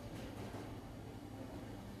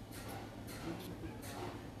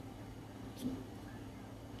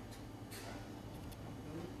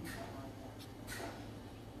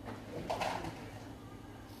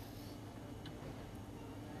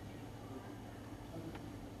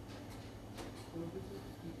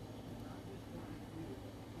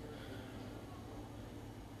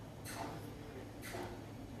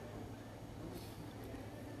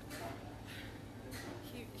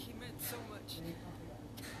 He meant so much to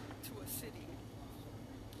a city.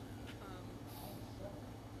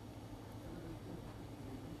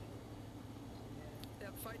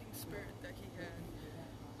 That fighting spirit that he had,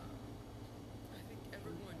 I think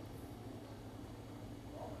everyone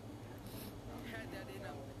had that in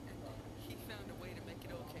him, and he found a way to make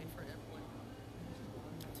it okay for everyone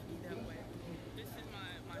to be that way. This is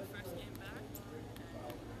my first game back,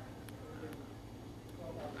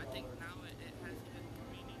 and I think now it has given me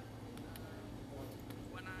meaning.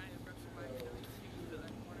 When I ruptured my Achilles, he was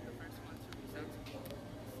like one of the first ones to reach out to me.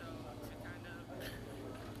 So to kind of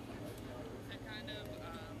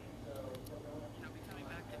be coming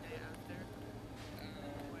back the day after,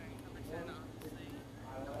 wearing number 10, obviously,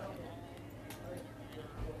 knowing all his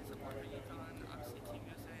support for Utah, obviously Team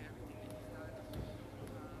USA, everything that he's done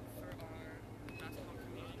for our basketball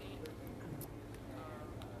community.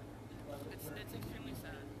 It's extremely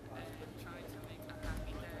sad, and trying to make a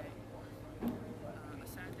happy day, a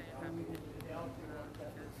sad day a happy day, because, I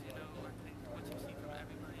think what you see from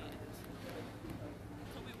everybody is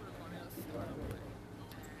Kobe would have wanted us to go play,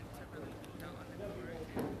 and to really be out on the court,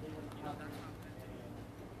 and, that's what I'm going to do.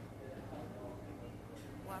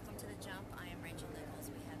 Welcome to The Jump. I am Rachel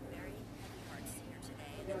Nichols. We have very heavy hearts here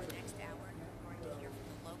today. And in the next hour, you're going to hear from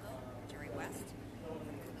the logo, Jerry West, from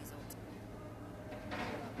Kobe's old team.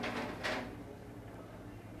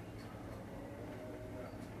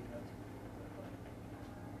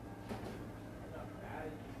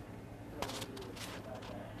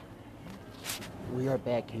 We are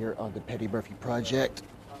back here on the Petty Murphy Project.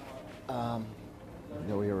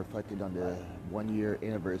 We are reflecting on the 1-year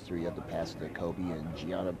anniversary of the passing of Kobe and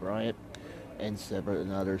Gianna Bryant and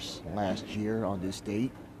several others last year on this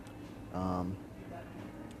date. You've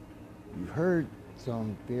heard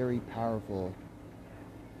some very powerful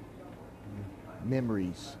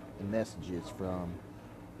memories and messages from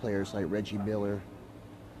players like Reggie Miller,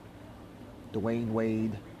 Dwayne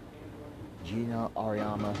Wade, Gina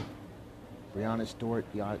Auriemma, Breonna Stewart,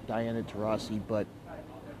 Diana Taurasi, but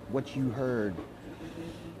what you heard,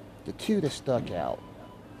 the two that stuck out,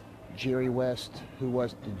 Jerry West, who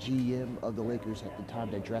was the GM of the Lakers at the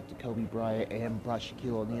time that drafted Kobe Bryant and brought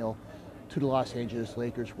Shaquille O'Neal to the Los Angeles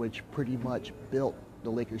Lakers, which pretty much built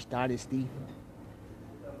the Lakers dynasty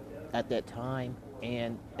at that time,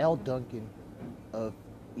 and Al Duncan of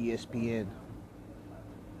ESPN.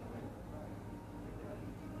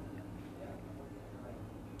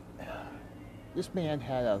 This man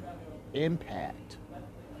had an impact,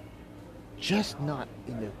 just not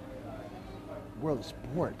in the world of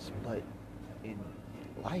sports, but in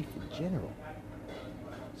life in general.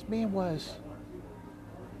 This man was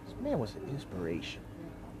an inspiration.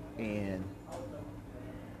 And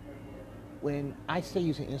when I say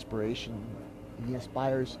he's an inspiration, he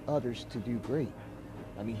inspires others to do great.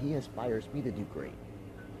 I mean, he inspires me to do great.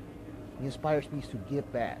 He inspires me to give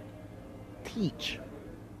back, teach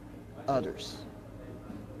others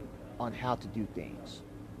on how to do things,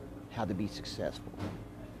 how to be successful,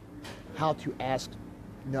 how to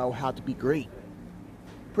how to be great.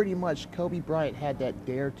 Pretty much Kobe Bryant had that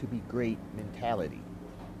dare to be great mentality.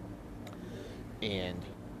 And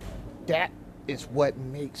that is what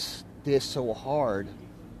makes this so hard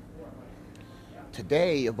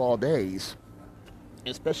today of all days,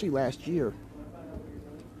 especially last year,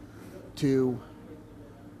 to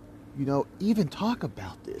even talk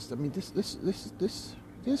about this. I mean, this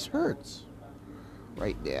hurts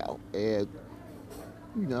right now, and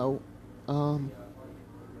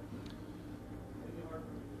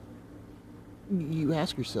you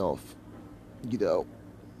ask yourself,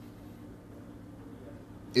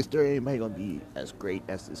 is there anybody going to be as great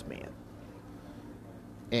as this man?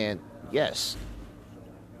 And yes,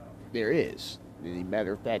 there is. As a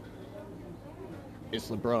matter of fact, it's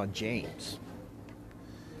LeBron James.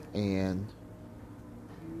 And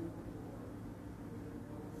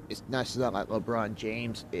it's not just like LeBron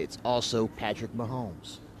James, it's also Patrick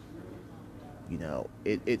Mahomes. You know,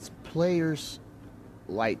 it's players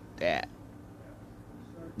like that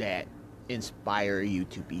that inspire you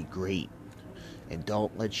to be great and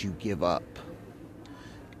don't let you give up.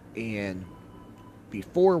 And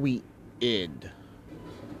before we end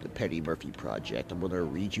the Petty Murphy Project, I'm going to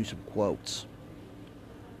read you some quotes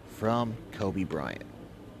from Kobe Bryant.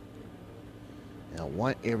 And I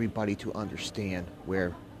want everybody to understand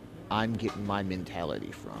where I'm getting my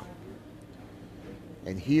mentality from.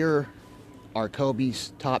 And here are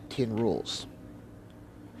Kobe's top 10 rules.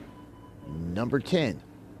 Number 10,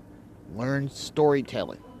 learn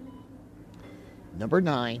storytelling. Number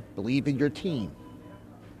 9, believe in your team.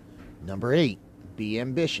 Number 8, be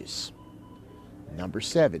ambitious. Number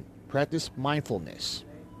 7, practice mindfulness.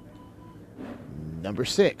 Number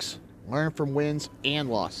 6, learn from wins and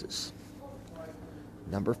losses.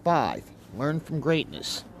 Number 5, learn from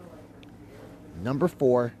greatness. Number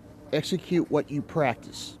 4, execute what you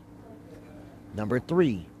practice. Number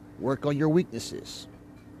 3, work on your weaknesses.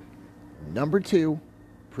 Number 2,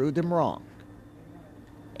 prove them wrong.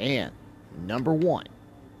 And number 1,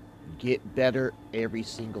 get better every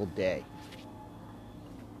single day.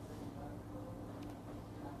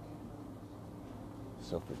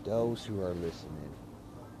 So for those who are listening,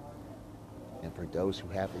 and for those who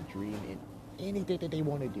have a dream in anything that they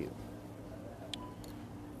want to do,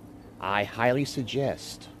 I highly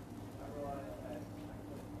suggest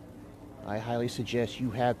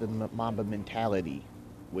you have the Mamba mentality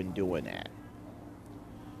when doing that.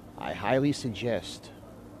 I highly suggest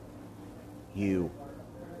you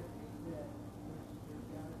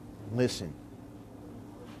listen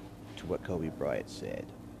to what Kobe Bryant said.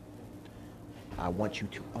 I want you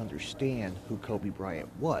to understand who Kobe Bryant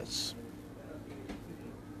was.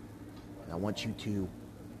 And I want you to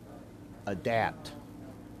adapt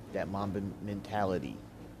that Mamba mentality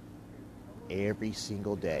every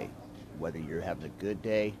single day, whether you're having a good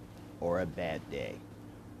day or a bad day.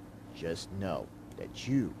 Just know that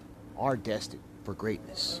you are destined for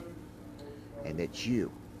greatness and that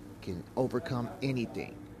you can overcome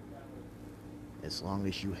anything as long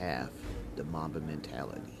as you have the Mamba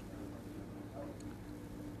mentality.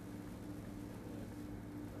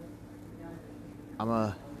 I'm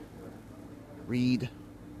going to read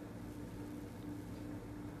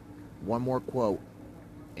one more quote,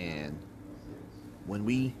 and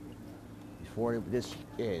before this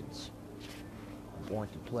ends, I'm going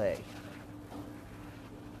to play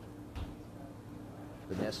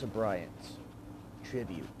Vanessa Bryant's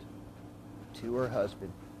tribute to her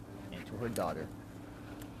husband and to her daughter.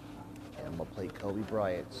 And I'm going to play Kobe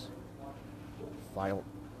Bryant's final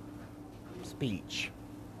speech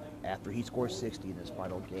after he scored 60 in his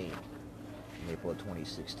final game in April of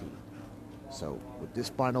 2016. So with this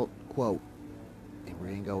final quote, and we're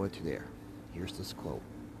going to go into there. Here's this quote.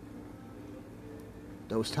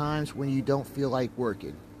 Those times when you don't feel like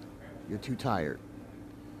working, you're too tired,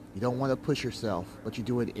 you don't want to push yourself, but you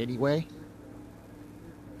do it anyway,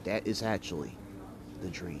 that is actually the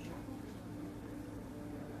dream.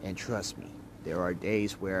 And trust me, there are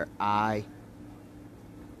days where I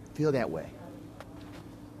feel that way.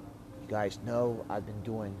 You guys know I've been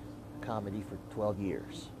doing comedy for 12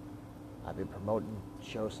 years. I've been promoting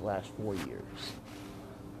shows the last 4 years.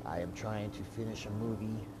 I am trying to finish a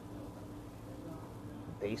movie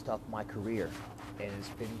based off my career, and it's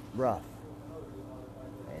been rough,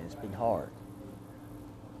 and it's been hard.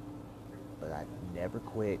 But I never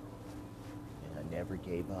quit, and I never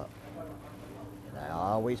gave up. And I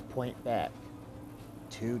always point back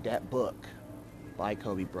to that book by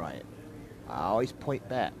Kobe Bryant. I always point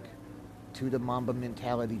back to the Mamba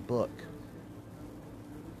Mentality book,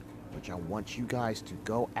 which I want you guys to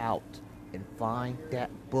go out and find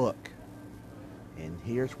that book. And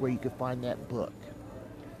here's where you can find that book.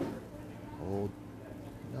 Hold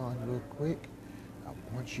on real quick. I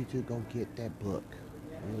want you to go get that book.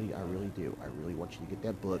 Really, I really do. I really want you to get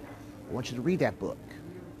that book. I want you to read that book.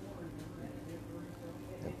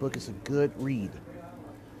 That book is a good read.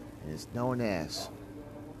 And it's known as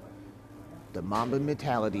The Mamba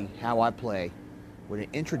Mentality, How I Play, with an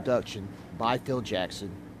introduction by Phil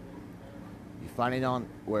Jackson. You find it on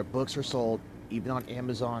where books are sold, even on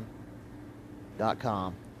Amazon.com.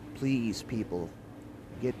 Please, people,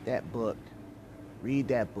 get that book. Read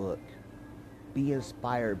that book. Be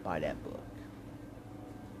inspired by that book.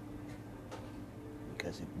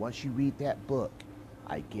 Because once you read that book,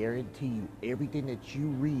 I guarantee you everything that you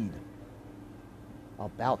read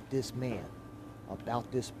about this man,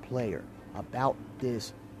 about this player, about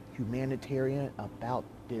this humanitarian, about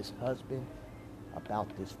this husband,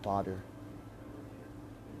 about this father,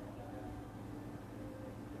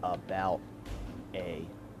 about a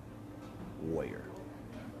warrior.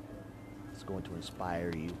 It's going to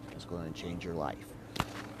inspire you. It's going to change your life.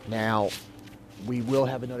 Now, we will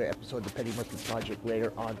have another episode of the Petty Murphy Project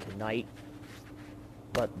later on tonight.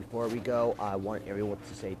 But before we go, I want everyone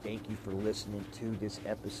to say thank you for listening to this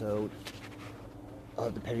episode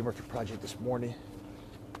of the Petty Murphy Project this morning.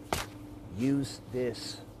 Use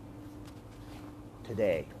this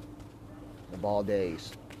today, of all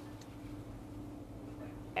days,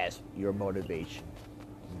 as your motivation.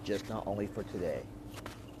 Just not only for today,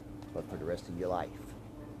 but for the rest of your life.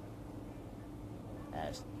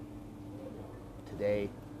 As today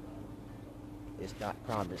is not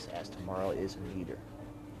promised, as tomorrow isn't either.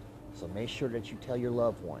 So make sure that you tell your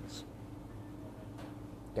loved ones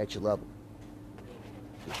that you love them.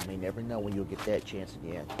 Because you may never know when you'll get that chance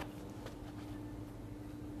again.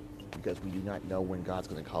 Because we do not know when God's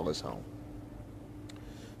going to call us home.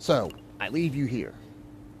 So, I leave you here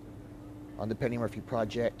on the Penny Murphy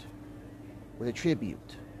Project with a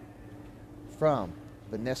tribute from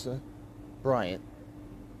Vanessa Bryant,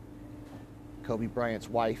 Kobe Bryant's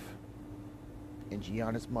wife and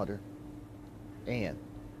Gianna's mother, and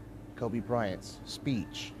Kobe Bryant's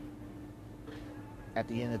speech at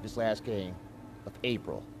the end of his last game of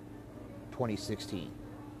April 2016.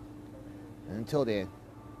 And until then,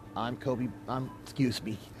 I'm Kobe. Yes,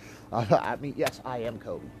 I am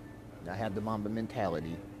Kobe. And I have the Mamba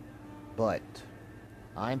mentality. But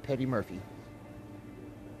I'm Petty Murphy.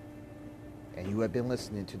 And you have been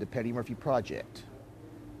listening to the Petty Murphy Project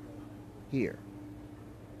here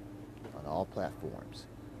on all platforms.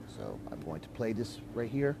 So I'm going to play this right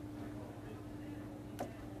here.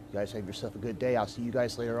 You guys have yourself a good day. I'll see you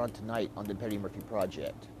guys later on tonight on the Petty Murphy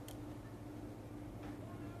Project.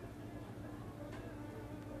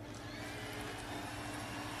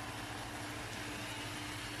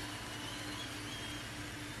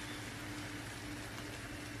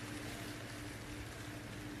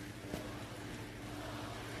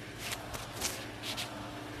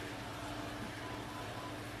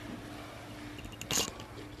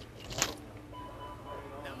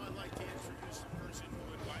 Now I'd like to introduce the person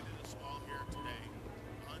who invited us all here today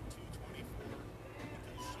on 224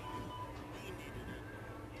 because she knew we needed it.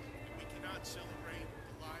 And we cannot celebrate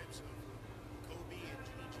the lives of Kobe and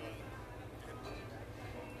Gigi and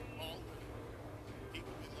all the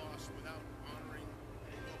people we lost without honoring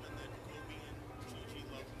the woman that Kobe and Gigi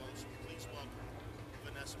loved most. Please welcome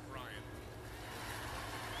Vanessa Bryant.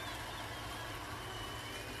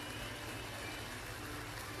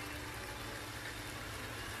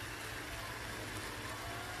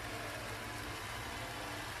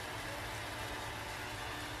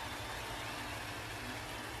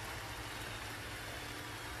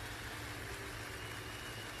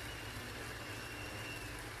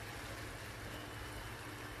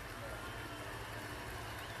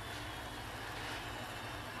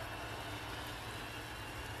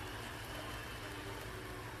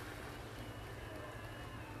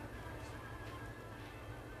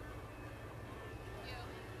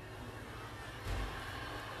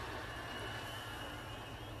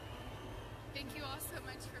 Thank you all so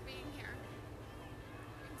much for being here.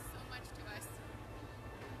 It means so much to us.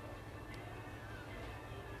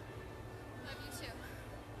 Love you too.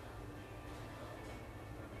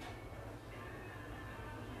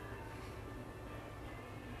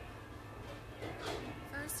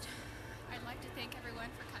 First, I'd like to thank everyone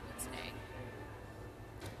for coming today.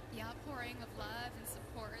 The outpouring of love and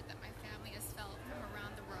support that my family has felt from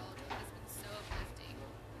around the world has been so uplifting.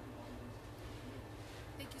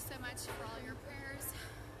 Thank you so much for all your prayers.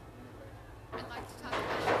 I'd like to talk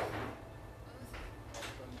about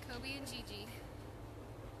both Kobe and Gigi.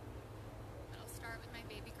 But I'll start with my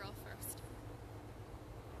baby girl first.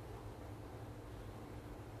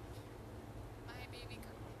 My baby girl.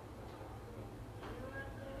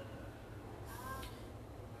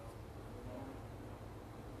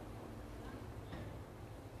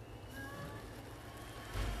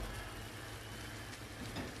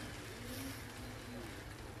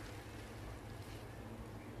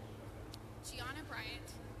 Gianna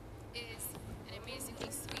Bryant is an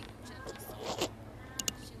amazingly sweet and gentle soul.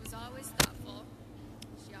 She was always thoughtful.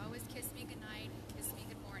 She always kissed me goodnight, kissed me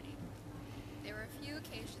good morning. There were a few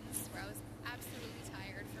occasions where I was absolutely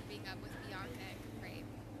tired from being up with Bianca and Capri,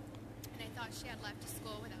 and I thought she had left to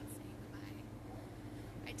school without saying goodbye.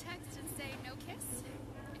 I text and say, "No kiss?"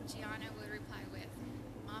 And Gianna would reply with,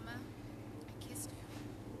 "Mama, I kissed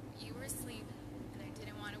you. You were asleep, and I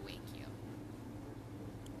didn't want to wake you."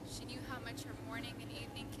 She knew how much much her morning and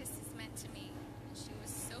evening kisses meant to me, and she was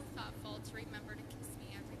so thoughtful to remember to kiss me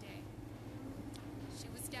every day. She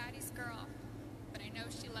was Daddy's girl, but I know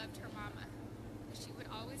she loved her mama. She would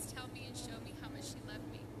always tell me and show me how much she loved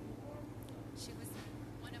me. She was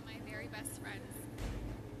one of my very best friends.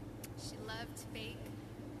 She loved to bake.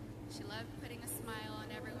 She loved putting a smile on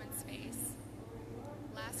everyone's face.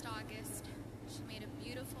 Last August, she made a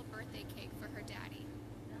beautiful birthday cake for her daddy.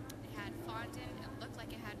 It had fondant and looked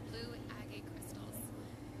like it had blue agate crystals.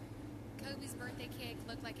 Kobe's birthday cake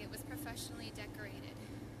looked like it was professionally decorated.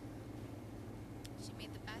 She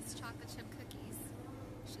made the best chocolate chip cookies.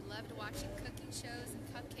 She loved watching cooking shows and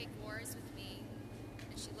cupcake wars with me,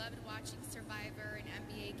 and she loved watching Survivor and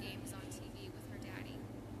NBA games on TV with her daddy.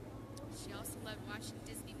 She also loved watching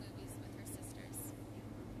Disney movies with her sisters.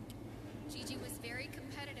 Gigi was very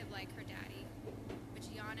competitive like her daddy, but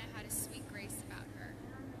Gianna had a sweet grace about her.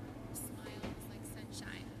 Her smile was like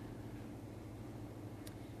sunshine.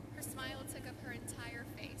 Her smile took up her entire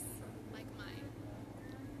face, like mine.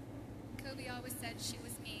 Kobe always said she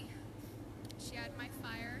was me. She had my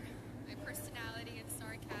fire, my personality and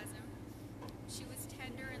sarcasm. She was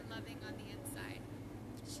tender and loving on the inside.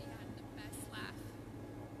 She had the best laugh.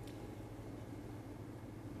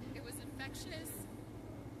 It was infectious.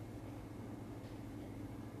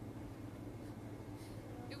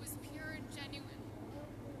 It was pure and genuine.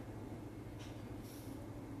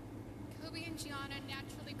 Kobe and Gianna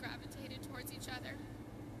naturally gravitated towards each other.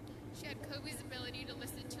 She had Kobe's ability to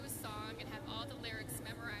listen to a song and have all the lyrics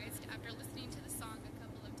memorized after listening to the song a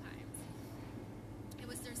couple of times. It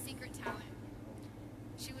was their secret talent.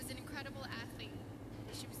 She was an incredible athlete.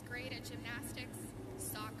 She was great at gymnastics,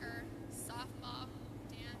 soccer, softball,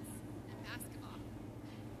 dance, and basketball.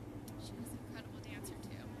 She was an incredible dancer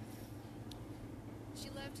too. She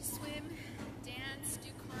loved to swim, dance, do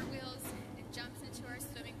cartwheels, and jumps into our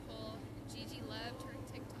swimming pool. Gigi loved her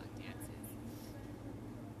TikTok dances.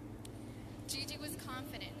 Gigi was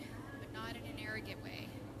confident, but not in an arrogant way.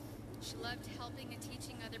 She loved helping and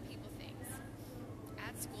teaching other people things.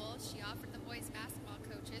 At school, she offered the boys' basketball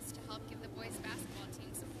coaches to help give the boys' basketball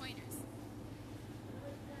team some pointers,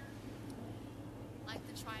 like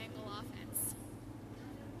the triangle offense.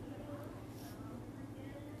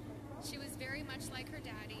 She was very much like her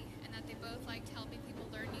daddy, in that they both liked helping people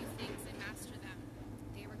learn new things and master them.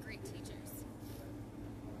 They were great teachers.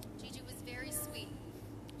 Gigi was very sweet.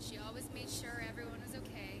 She always made sure everyone was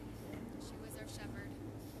okay. She was our shepherd.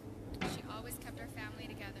 She always kept our family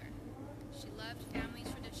together. She loved family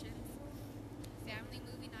traditions. Family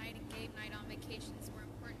movie night and game night on vacations were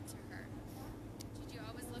important to her. Gigi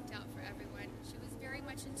always looked out for everyone. She was very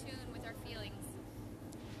much in tune with our feelings.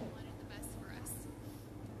 She wanted the best for us.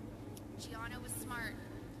 Gianna was smart.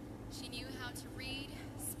 She knew how to read,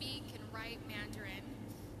 speak, and write Mandarin.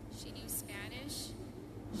 She knew Spanish.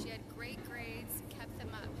 She had great grades and kept them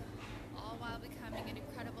up, all while becoming an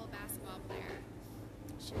incredible basketball player.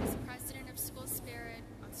 She was president of School Spirit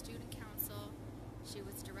on student council. She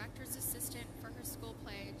was director's assistant for her school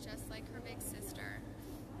play, just like her big sister.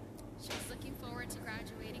 She was looking forward to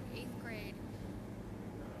graduating 8th grade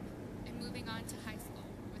and moving on to high school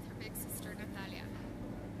with her big sister, Natalia.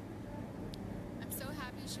 I'm so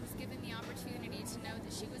happy she was given the opportunity to know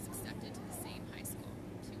that she was accepted to the same high school.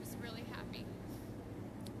 She was really happy.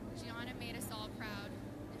 Gianna made us all proud,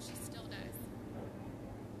 and she still does.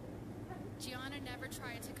 Gianna never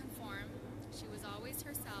tried to conform. She was always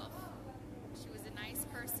herself. She was a nice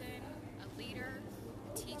person, a leader,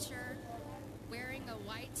 a teacher, wearing a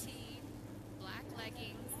white tee, black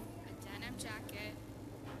leggings, a denim jacket,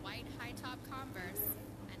 white high-top Converse,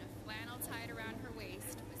 and a flannel tied around her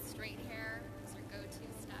waist with straight hair as her go-to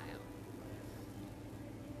style.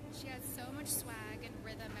 She had so much swag and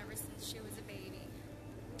rhythm ever since she was a baby.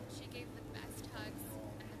 She gave the best hugs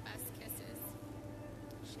and the best kisses.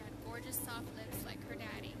 She had gorgeous soft lips like her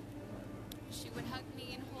daddy. She would hug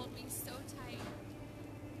me and hold me so tight.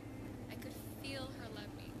 I could feel her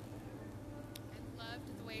love me. I loved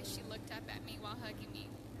the way she looked up at me while hugging me.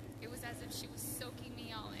 It was as if she was soaking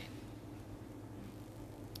me all in.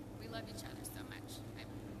 We love each other so much. I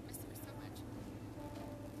miss her so much.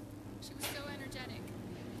 She was so energetic.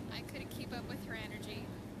 I couldn't keep up with her energy.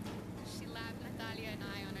 She laughed Natalia and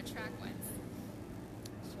I on a track once.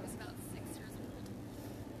 She was about 6 years old.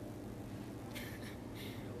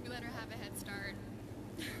 We let her have a head start.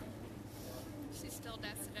 She still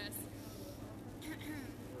dusted us.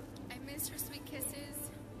 I miss her sweet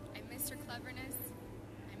kisses. I miss her cleverness.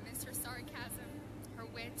 I miss her sarcasm, her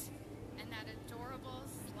wit, and that adorable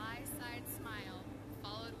sly-side smile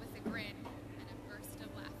followed with a grin and a burst of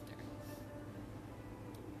laughter.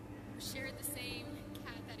 We shared the same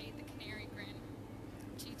cat that ate the canary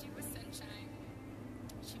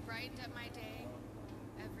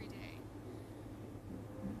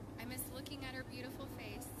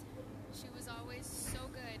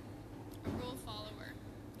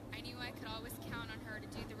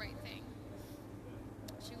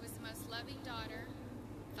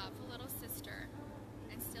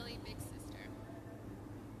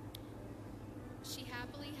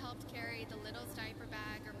Gigi helped carry the little's diaper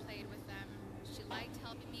bag or played with them. She liked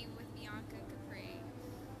helping me with Bianca and Capri.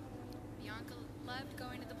 Bianca loved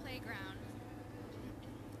going to the playground,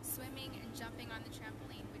 swimming and jumping on the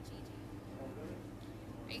trampoline with Gigi.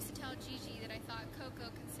 I used to tell Gigi that I thought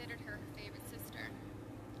Coco considered her her favorite sister.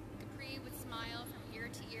 Capri would smile from ear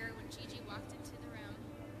to ear when Gigi walked into the room,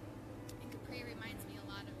 and Capri reminds me a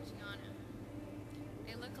lot of Gianna.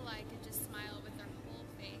 They look alike and just smile with their whole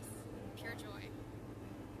face, pure joy.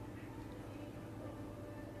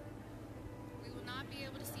 We will not be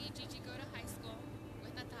able to see Gigi go to high school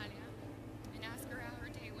with Natalia and ask her how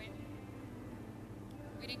her day went.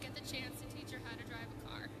 We didn't get the chance to teach her how to drive a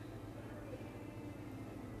car.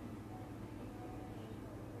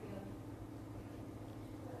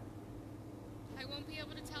 I won't be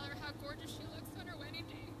able to tell her how gorgeous she looks on her wedding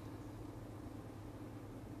day.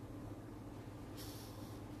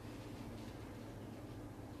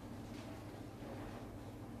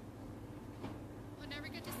 I'll never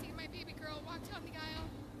get to see my baby girl walk down the aisle,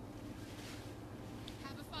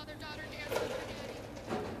 have a father-daughter dance with her daddy,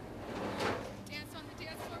 dance on the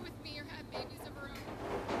dance floor with me, or have babies of her own.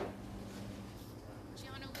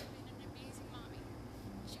 Gianna would have been an amazing mommy.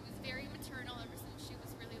 She was very maternal ever since she was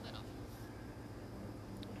really little.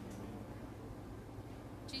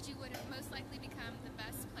 Gigi would have most likely become the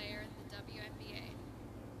best player in the WNBA.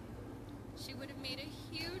 She would have made a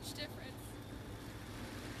huge difference.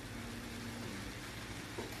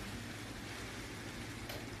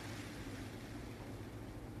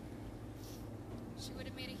 She would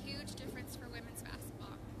have made a huge difference for women's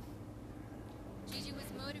basketball. Gigi was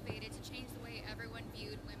motivated to change the way everyone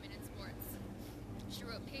viewed women in sports. She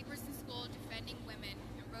wrote papers in school defending women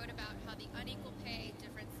and wrote about how the unequal pay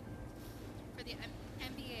difference for the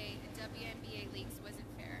NBA and WNBA leagues wasn't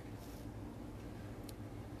fair.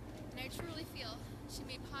 And I truly feel she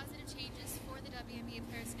made positive changes for the WNBA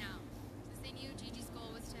players now, since they knew Gigi's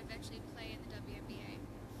goal was to eventually play in the WNBA.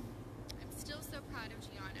 I'm still so proud of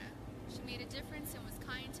Gianna. She made a difference and was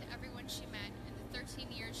kind to everyone she met in the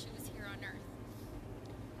 13 years she was here on Earth.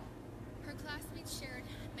 Her classmates shared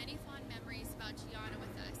many fond memories about Gianna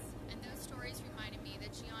with us, and those stories reminded me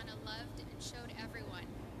that Gianna loved and showed everyone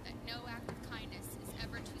that no act of kindness is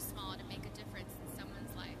ever too small to make a difference in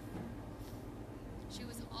someone's life. She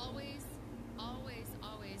was always, always,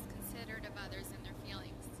 always considerate of others and their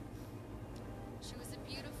feelings. She was a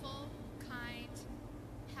beautiful, kind,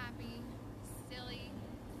 happy, silly,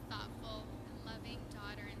 thoughtful, and loving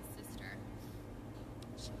daughter and sister.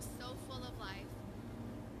 She was so full of life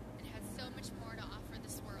and had so much more to offer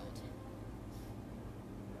this world.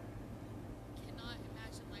 Cannot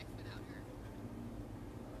imagine life without her.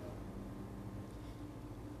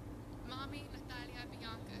 Mommy, Natalia,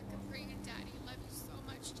 Bianca, Capri, and Daddy love you so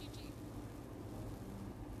much, Gigi.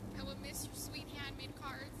 I will miss your sweet handmade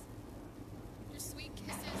cards, your sweet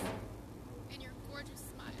kisses, and your gorgeous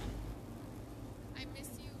smile. I miss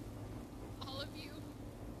you, all of you,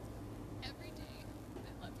 every day.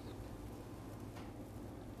 I love you.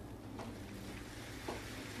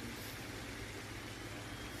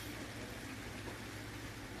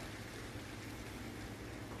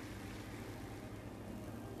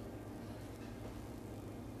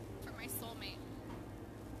 For my soulmate.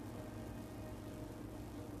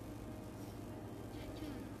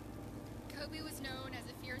 Kobe was known as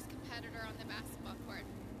a fierce competitor on the basketball court.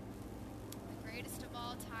 The greatest of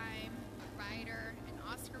all time, a writer, an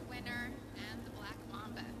Oscar winner, and the Black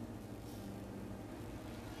Mamba.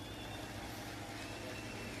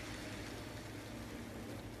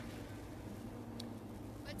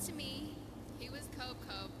 But to me, he was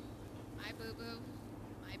Cobe, my boo-boo,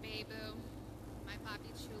 my baby-boo, my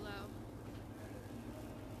papi chulo.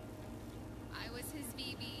 I was his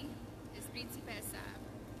Bibi, his Principesa,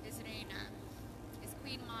 his Reina, his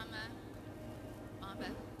Queen Mamba,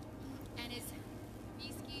 and his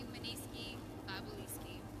Miski, Maniski,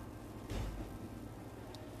 Babuliski.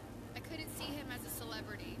 I couldn't see him as a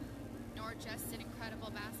celebrity, nor just an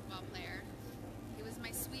incredible basketball player. He was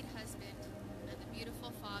my sweet husband and the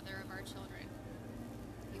beautiful father of our children.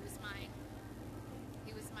 He was mine.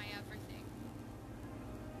 He was my everything.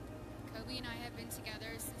 Kobe and I have been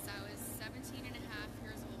together since I was 17 and a half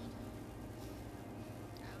years old.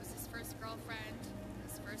 I was his first girlfriend,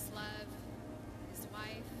 his first love, his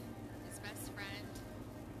wife, his best friend,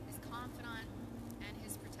 his confidant, and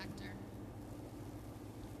his protector.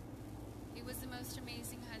 He was the most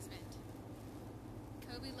amazing husband.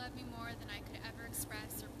 Kobe loved me more than I could ever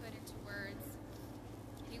express or put into words.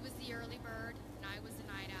 He was the early bird, and I was the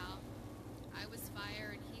night owl. I was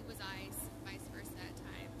fire, and he was ice, vice versa at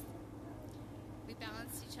times. We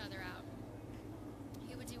balanced each other out.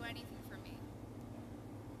 He would do anything for me.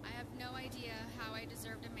 I have no idea how I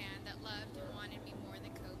deserved a man that loved and wanted me more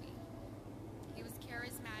than Kobe. He was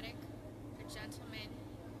charismatic, a gentleman.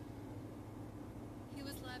 He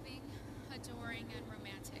was loving, adoring, and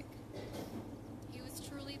romantic. He was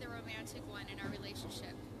truly the romantic one in our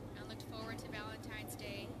relationship and looked forward to Valentine's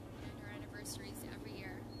Day and our anniversaries every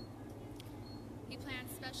year. He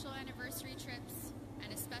planned special anniversary trips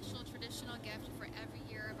and a special traditional gift for every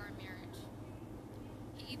year of our marriage.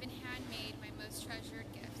 He even handmade my most treasured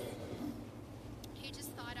gifts. He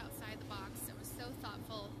just thought outside the box and was so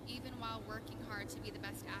thoughtful, even while working hard to be the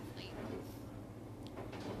best athlete.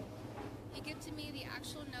 He gifted me the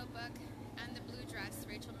actual notebook and the blue dress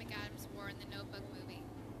Rachel McAdams wore in the Notebook movie.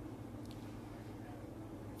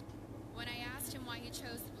 When I asked him why he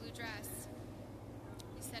chose the blue dress,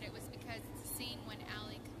 he said it was because it's a scene when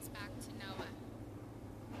Allie comes back to Noah.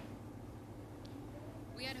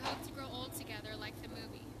 We had hoped to grow old together like the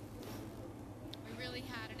movie. We really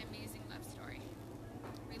had an amazing love story.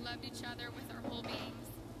 We loved each other with our whole beings,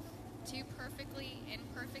 two perfectly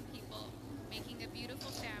imperfect people making a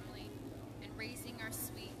beautiful family and raising our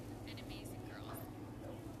sweet and amazing girls.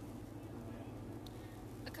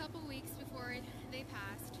 A couple weeks before they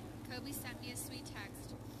passed, Kobe sent me a sweet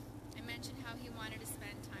text and mentioned how he wanted to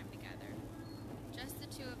spend time together. Just the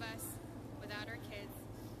two of us, without our kids,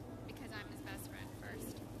 because I'm his best friend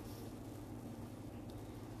first.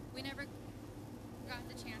 We never got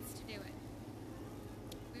the chance to do it.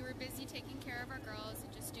 We were busy taking care of our girls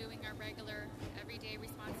and just doing our regular, everyday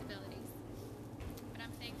responsibilities. But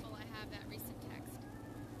I'm thankful I have that recent text.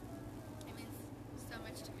 It means so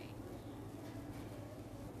much to me.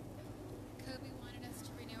 Kobe wanted us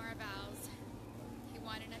to renew our vows. He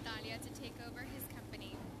wanted Natalia to take over his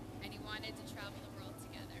company, and he wanted to travel the world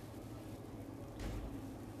together.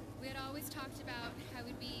 We had always talked about how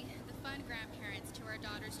we'd be the fun grandparents to our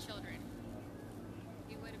daughter's children.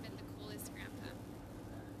 He would have been the coolest grandpa.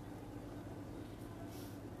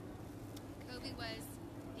 Kobe was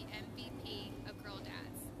the MVP of Girl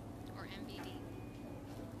Dads, or MVD.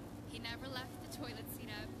 He never left the toilet seat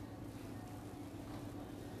up.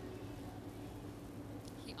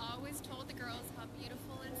 He always told the girls how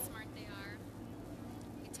beautiful and smart they are.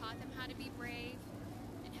 He taught them how to be brave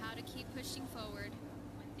and how to keep pushing forward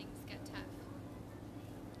when things get tough.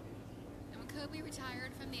 And when Kobe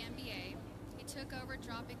retired from the NBA, he took over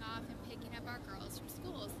dropping off and picking up our girls from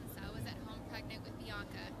school since I was at home pregnant with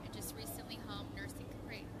Bianca and just recently home nursing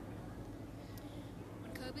Capri.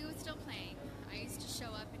 When Kobe was still playing, I used to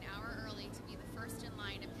show up an hour early to be the first in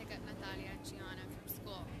line to pick up Natalia and Gianna from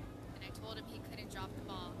school, and I told him he couldn't drop the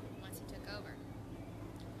ball once he took over.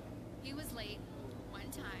 He was late one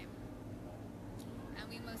time, and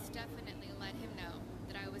we most definitely let him know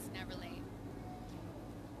that I was never late.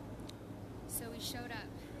 So we showed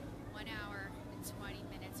up 1 hour and 20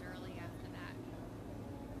 minutes early after that.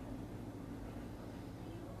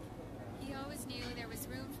 He always knew there was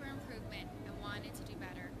room for improvement and wanted to do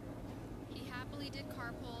better. He happily did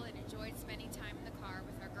carpool and enjoyed spending time in the car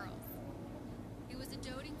with our girls. He was a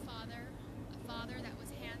doting father, a father that was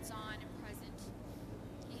hands-on and present.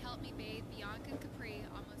 He helped me bathe Bianca and Capri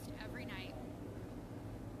almost every night.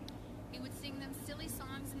 He would sing them silly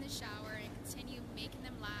songs in the shower and continue making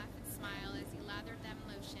them laugh and smile as he lathered them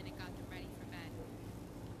in lotion and got them ready for bed.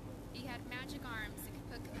 He had magic arms that could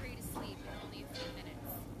put Capri to sleep in only a few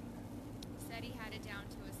minutes. He said he had it down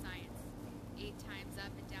to a science, 8 times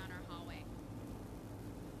up and down our hallway.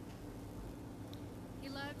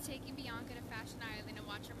 He loved taking Bianca to Fashion Island and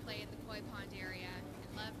watch her play in the koi pond area,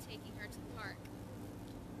 and loved taking her to the park.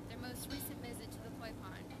 Their most recent visit to the koi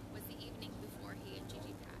pond was the evening before he and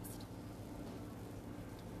Gigi passed.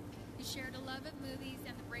 He shared a love of movies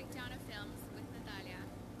and the breakdown of films with Natalia.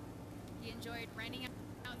 He enjoyed renting out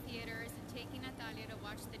theaters and taking Natalia to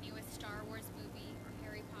watch the newest Star Wars movie or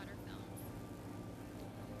Harry Potter films.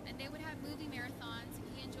 And they would have movie marathons, and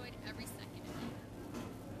he enjoyed every second of it.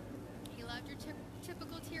 He loved your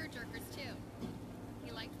typical tearjerkers too.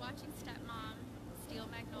 He liked watching Stepmom, Steel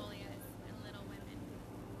Magnolias, and Little Women.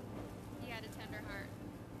 He had a tender heart.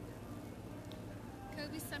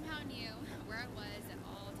 Kobe somehow knew where I was at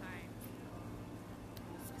all times,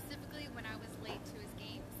 specifically when I was late to his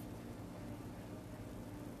games.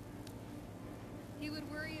 He would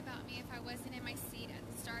worry about me if I wasn't in my seat at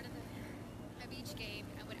the start of each game,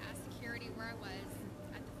 and would ask security where I was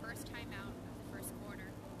at the first timeout of the first quarter.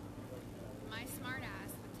 My smart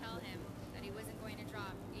ass would tell him that he wasn't going to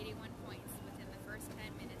drop 81 points within the first 10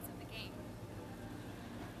 minutes of the game.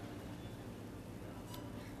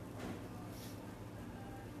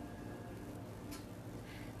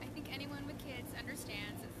 I think anyone with kids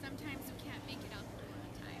understands that sometimes we can't make it out the door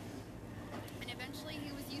on time. And eventually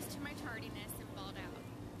he was used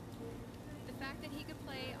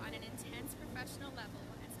professional level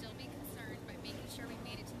and still be concerned by making sure we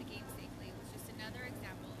made it to the game safely was just another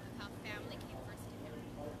example of how family came first to him.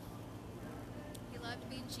 He loved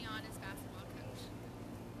being Gianna's basketball coach.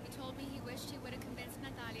 He told me he wished he would have convinced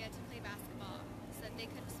Natalia to play basketball so that they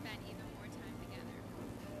could have spent even more time together.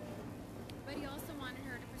 But he also wanted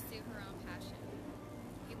her to pursue her own passion.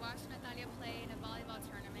 He watched Natalia play in a volleyball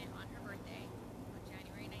tournament on her birthday on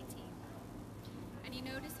January 19th, and he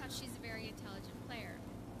noticed how she's a very intelligent player.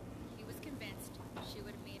 He was convinced she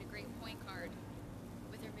would have made a great point guard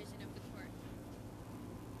with her vision of the court.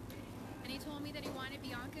 And he told me that he wanted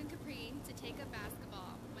Bianca and Capri to take up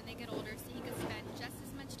basketball when they get older so he could spend just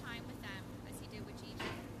as much time with them as he did with Gigi.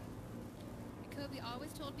 And Kobe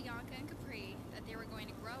always told Bianca and Capri that they were going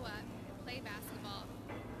to grow up, play basketball,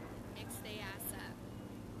 mix their ass up.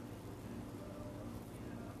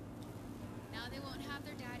 Now they won't have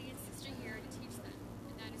their daddy and sister here to teach them,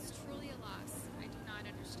 and that is truly a loss I do not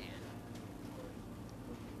understand.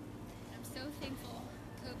 I'm so thankful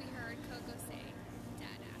Kobe heard Coco say,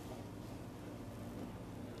 Dada.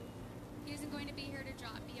 He isn't going to be here to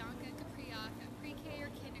drop Bianca and Capri off at pre-K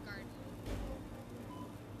or kindergarten.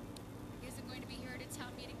 He isn't going to be here to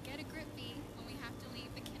tell me to get a grip B when we have to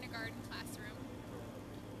leave the kindergarten classroom,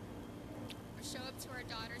 or show up to our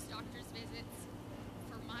daughter's doctor's visits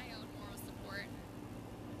for my own moral support.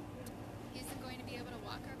 He isn't going to be able to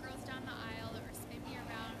walk our girls down the aisle or spin me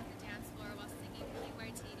around on the dance floor while singing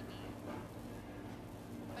PYT to me.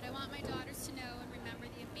 But I want my daughters to know and remember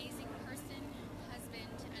the amazing person,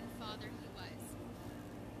 husband, and father he was.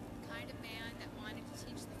 The kind of man that wanted to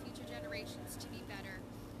teach the future generations to be better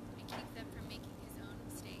and keep them from making his own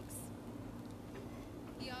mistakes.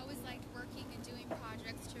 He always liked working and doing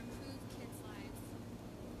projects to improve kids' lives.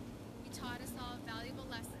 He taught us all valuable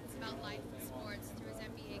lessons about life and sports through his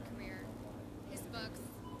NBA career, his books,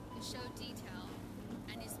 his show Detail,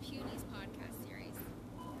 and his Punies podcast series.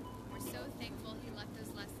 We're so thankful he left those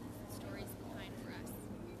lessons and stories behind for us.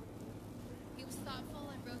 He was thoughtful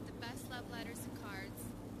and wrote the best love letters and cards.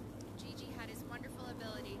 Gigi had his wonderful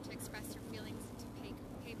ability to express her feelings into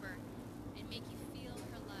paper and make you feel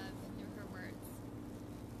her love through her words.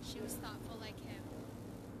 She was thoughtful like him.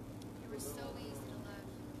 They were so easy to love.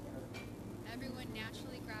 Everyone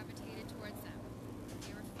naturally gravitated towards them.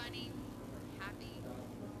 They were funny, happy,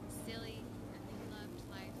 silly, and they loved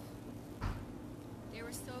life. They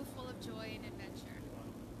were so full of joy and adventure.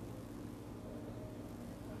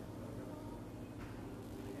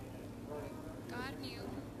 God knew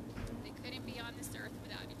they couldn't be on this earth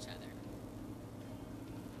without each other.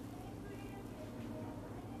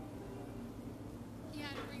 He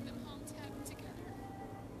had to bring them home to heaven together.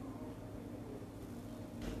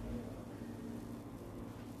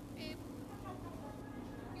 Babe,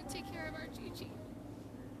 you take care of our Gigi.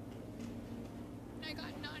 And I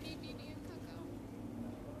got Nani, Bibi, and Coco.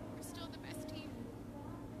 We're still the best team.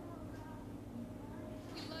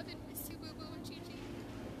 We love and miss you, Boo Boo and Gigi.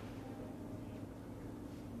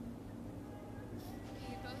 May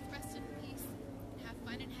you both rest in peace and have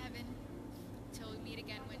fun in heaven until we meet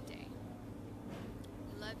again one day.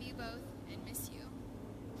 We love you both and miss you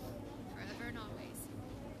forever and always.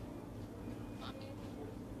 Mommy.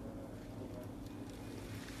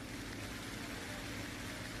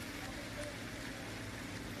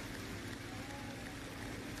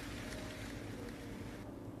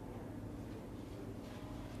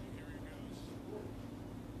 Here he goes.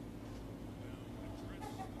 Now,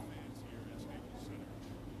 address the fans here at Staples Center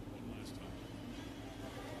one last time.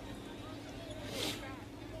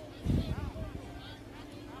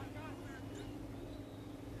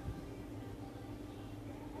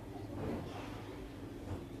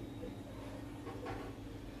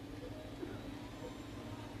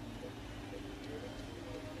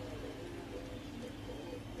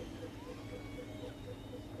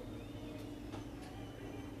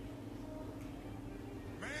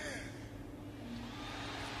 Man!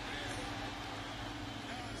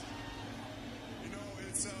 You know,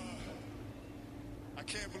 it's, I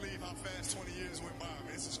can't believe how fast 20 years went by.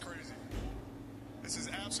 Man, this is crazy. This is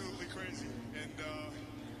absolutely crazy. And,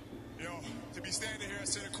 you know, to be standing here at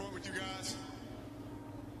center court with you guys,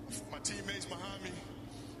 my teammates behind me,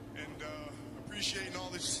 and appreciating all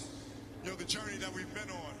this, you know, the journey that we've been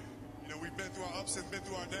on. You know, we've been through our ups and been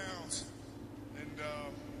through our downs. And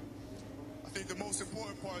I think the most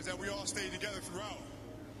important part is that we all stayed together throughout.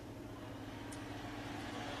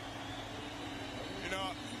 You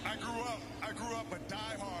know, I grew up a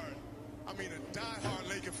diehard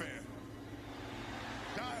Laker fan.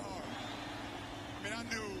 Diehard. I mean, I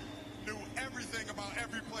knew everything about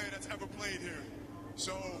every player that's ever played here.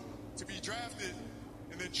 So to be drafted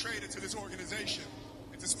and then traded to this organization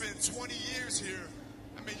and to spend 20 years here,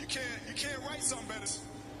 I mean, you can't write something better.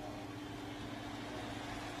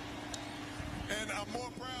 And I'm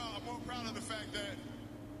more proud of the fact that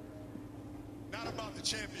not about the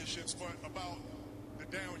championships, but about the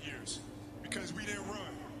down years, because we didn't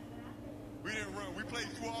run. We didn't run. We played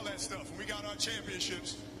through all that stuff, and we got our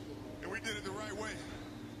championships, and we did it the right way.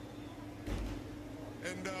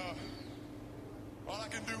 And all I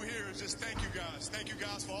can do here is just thank you guys. Thank you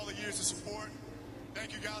guys for all the years of support.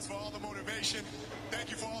 Thank you guys for all the motivation.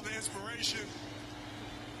 Thank you for all the inspiration.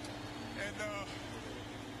 And,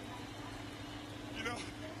 you know,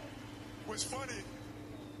 what's funny,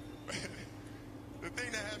 the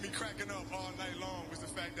thing that had me cracking up all night long was the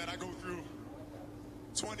fact that I go through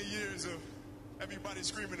 20 years of everybody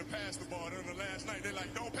screaming to pass the ball. Then the last night, they're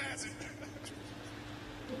like, don't pass it.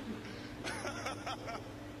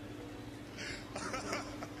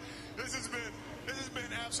 This has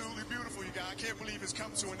been absolutely beautiful, you guys. I can't believe it's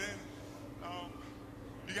come to an end.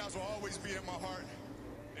 You guys will always be in my heart,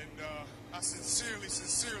 and I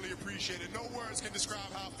sincerely appreciate it. No words can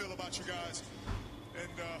describe how I feel about you guys. And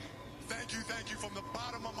thank you from the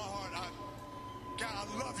bottom of my heart. God, I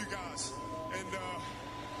love you guys, and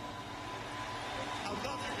I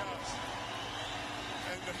love you guys.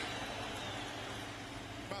 And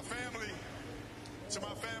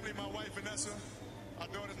my family, my wife Vanessa, our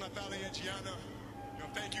daughters Natalia and Gianna, you know,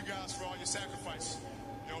 thank you guys for all your sacrifice.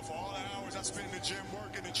 You know, for all the hours I spent in the gym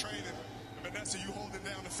working and training. And Vanessa, you holding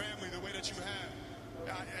down the family the way that you have.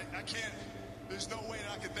 I can't, there's no way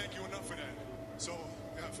that I can thank you enough for that. So,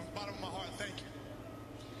 from the bottom of my heart, thank you.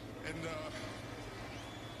 And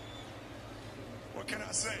what can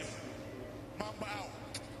I say? Mamba out.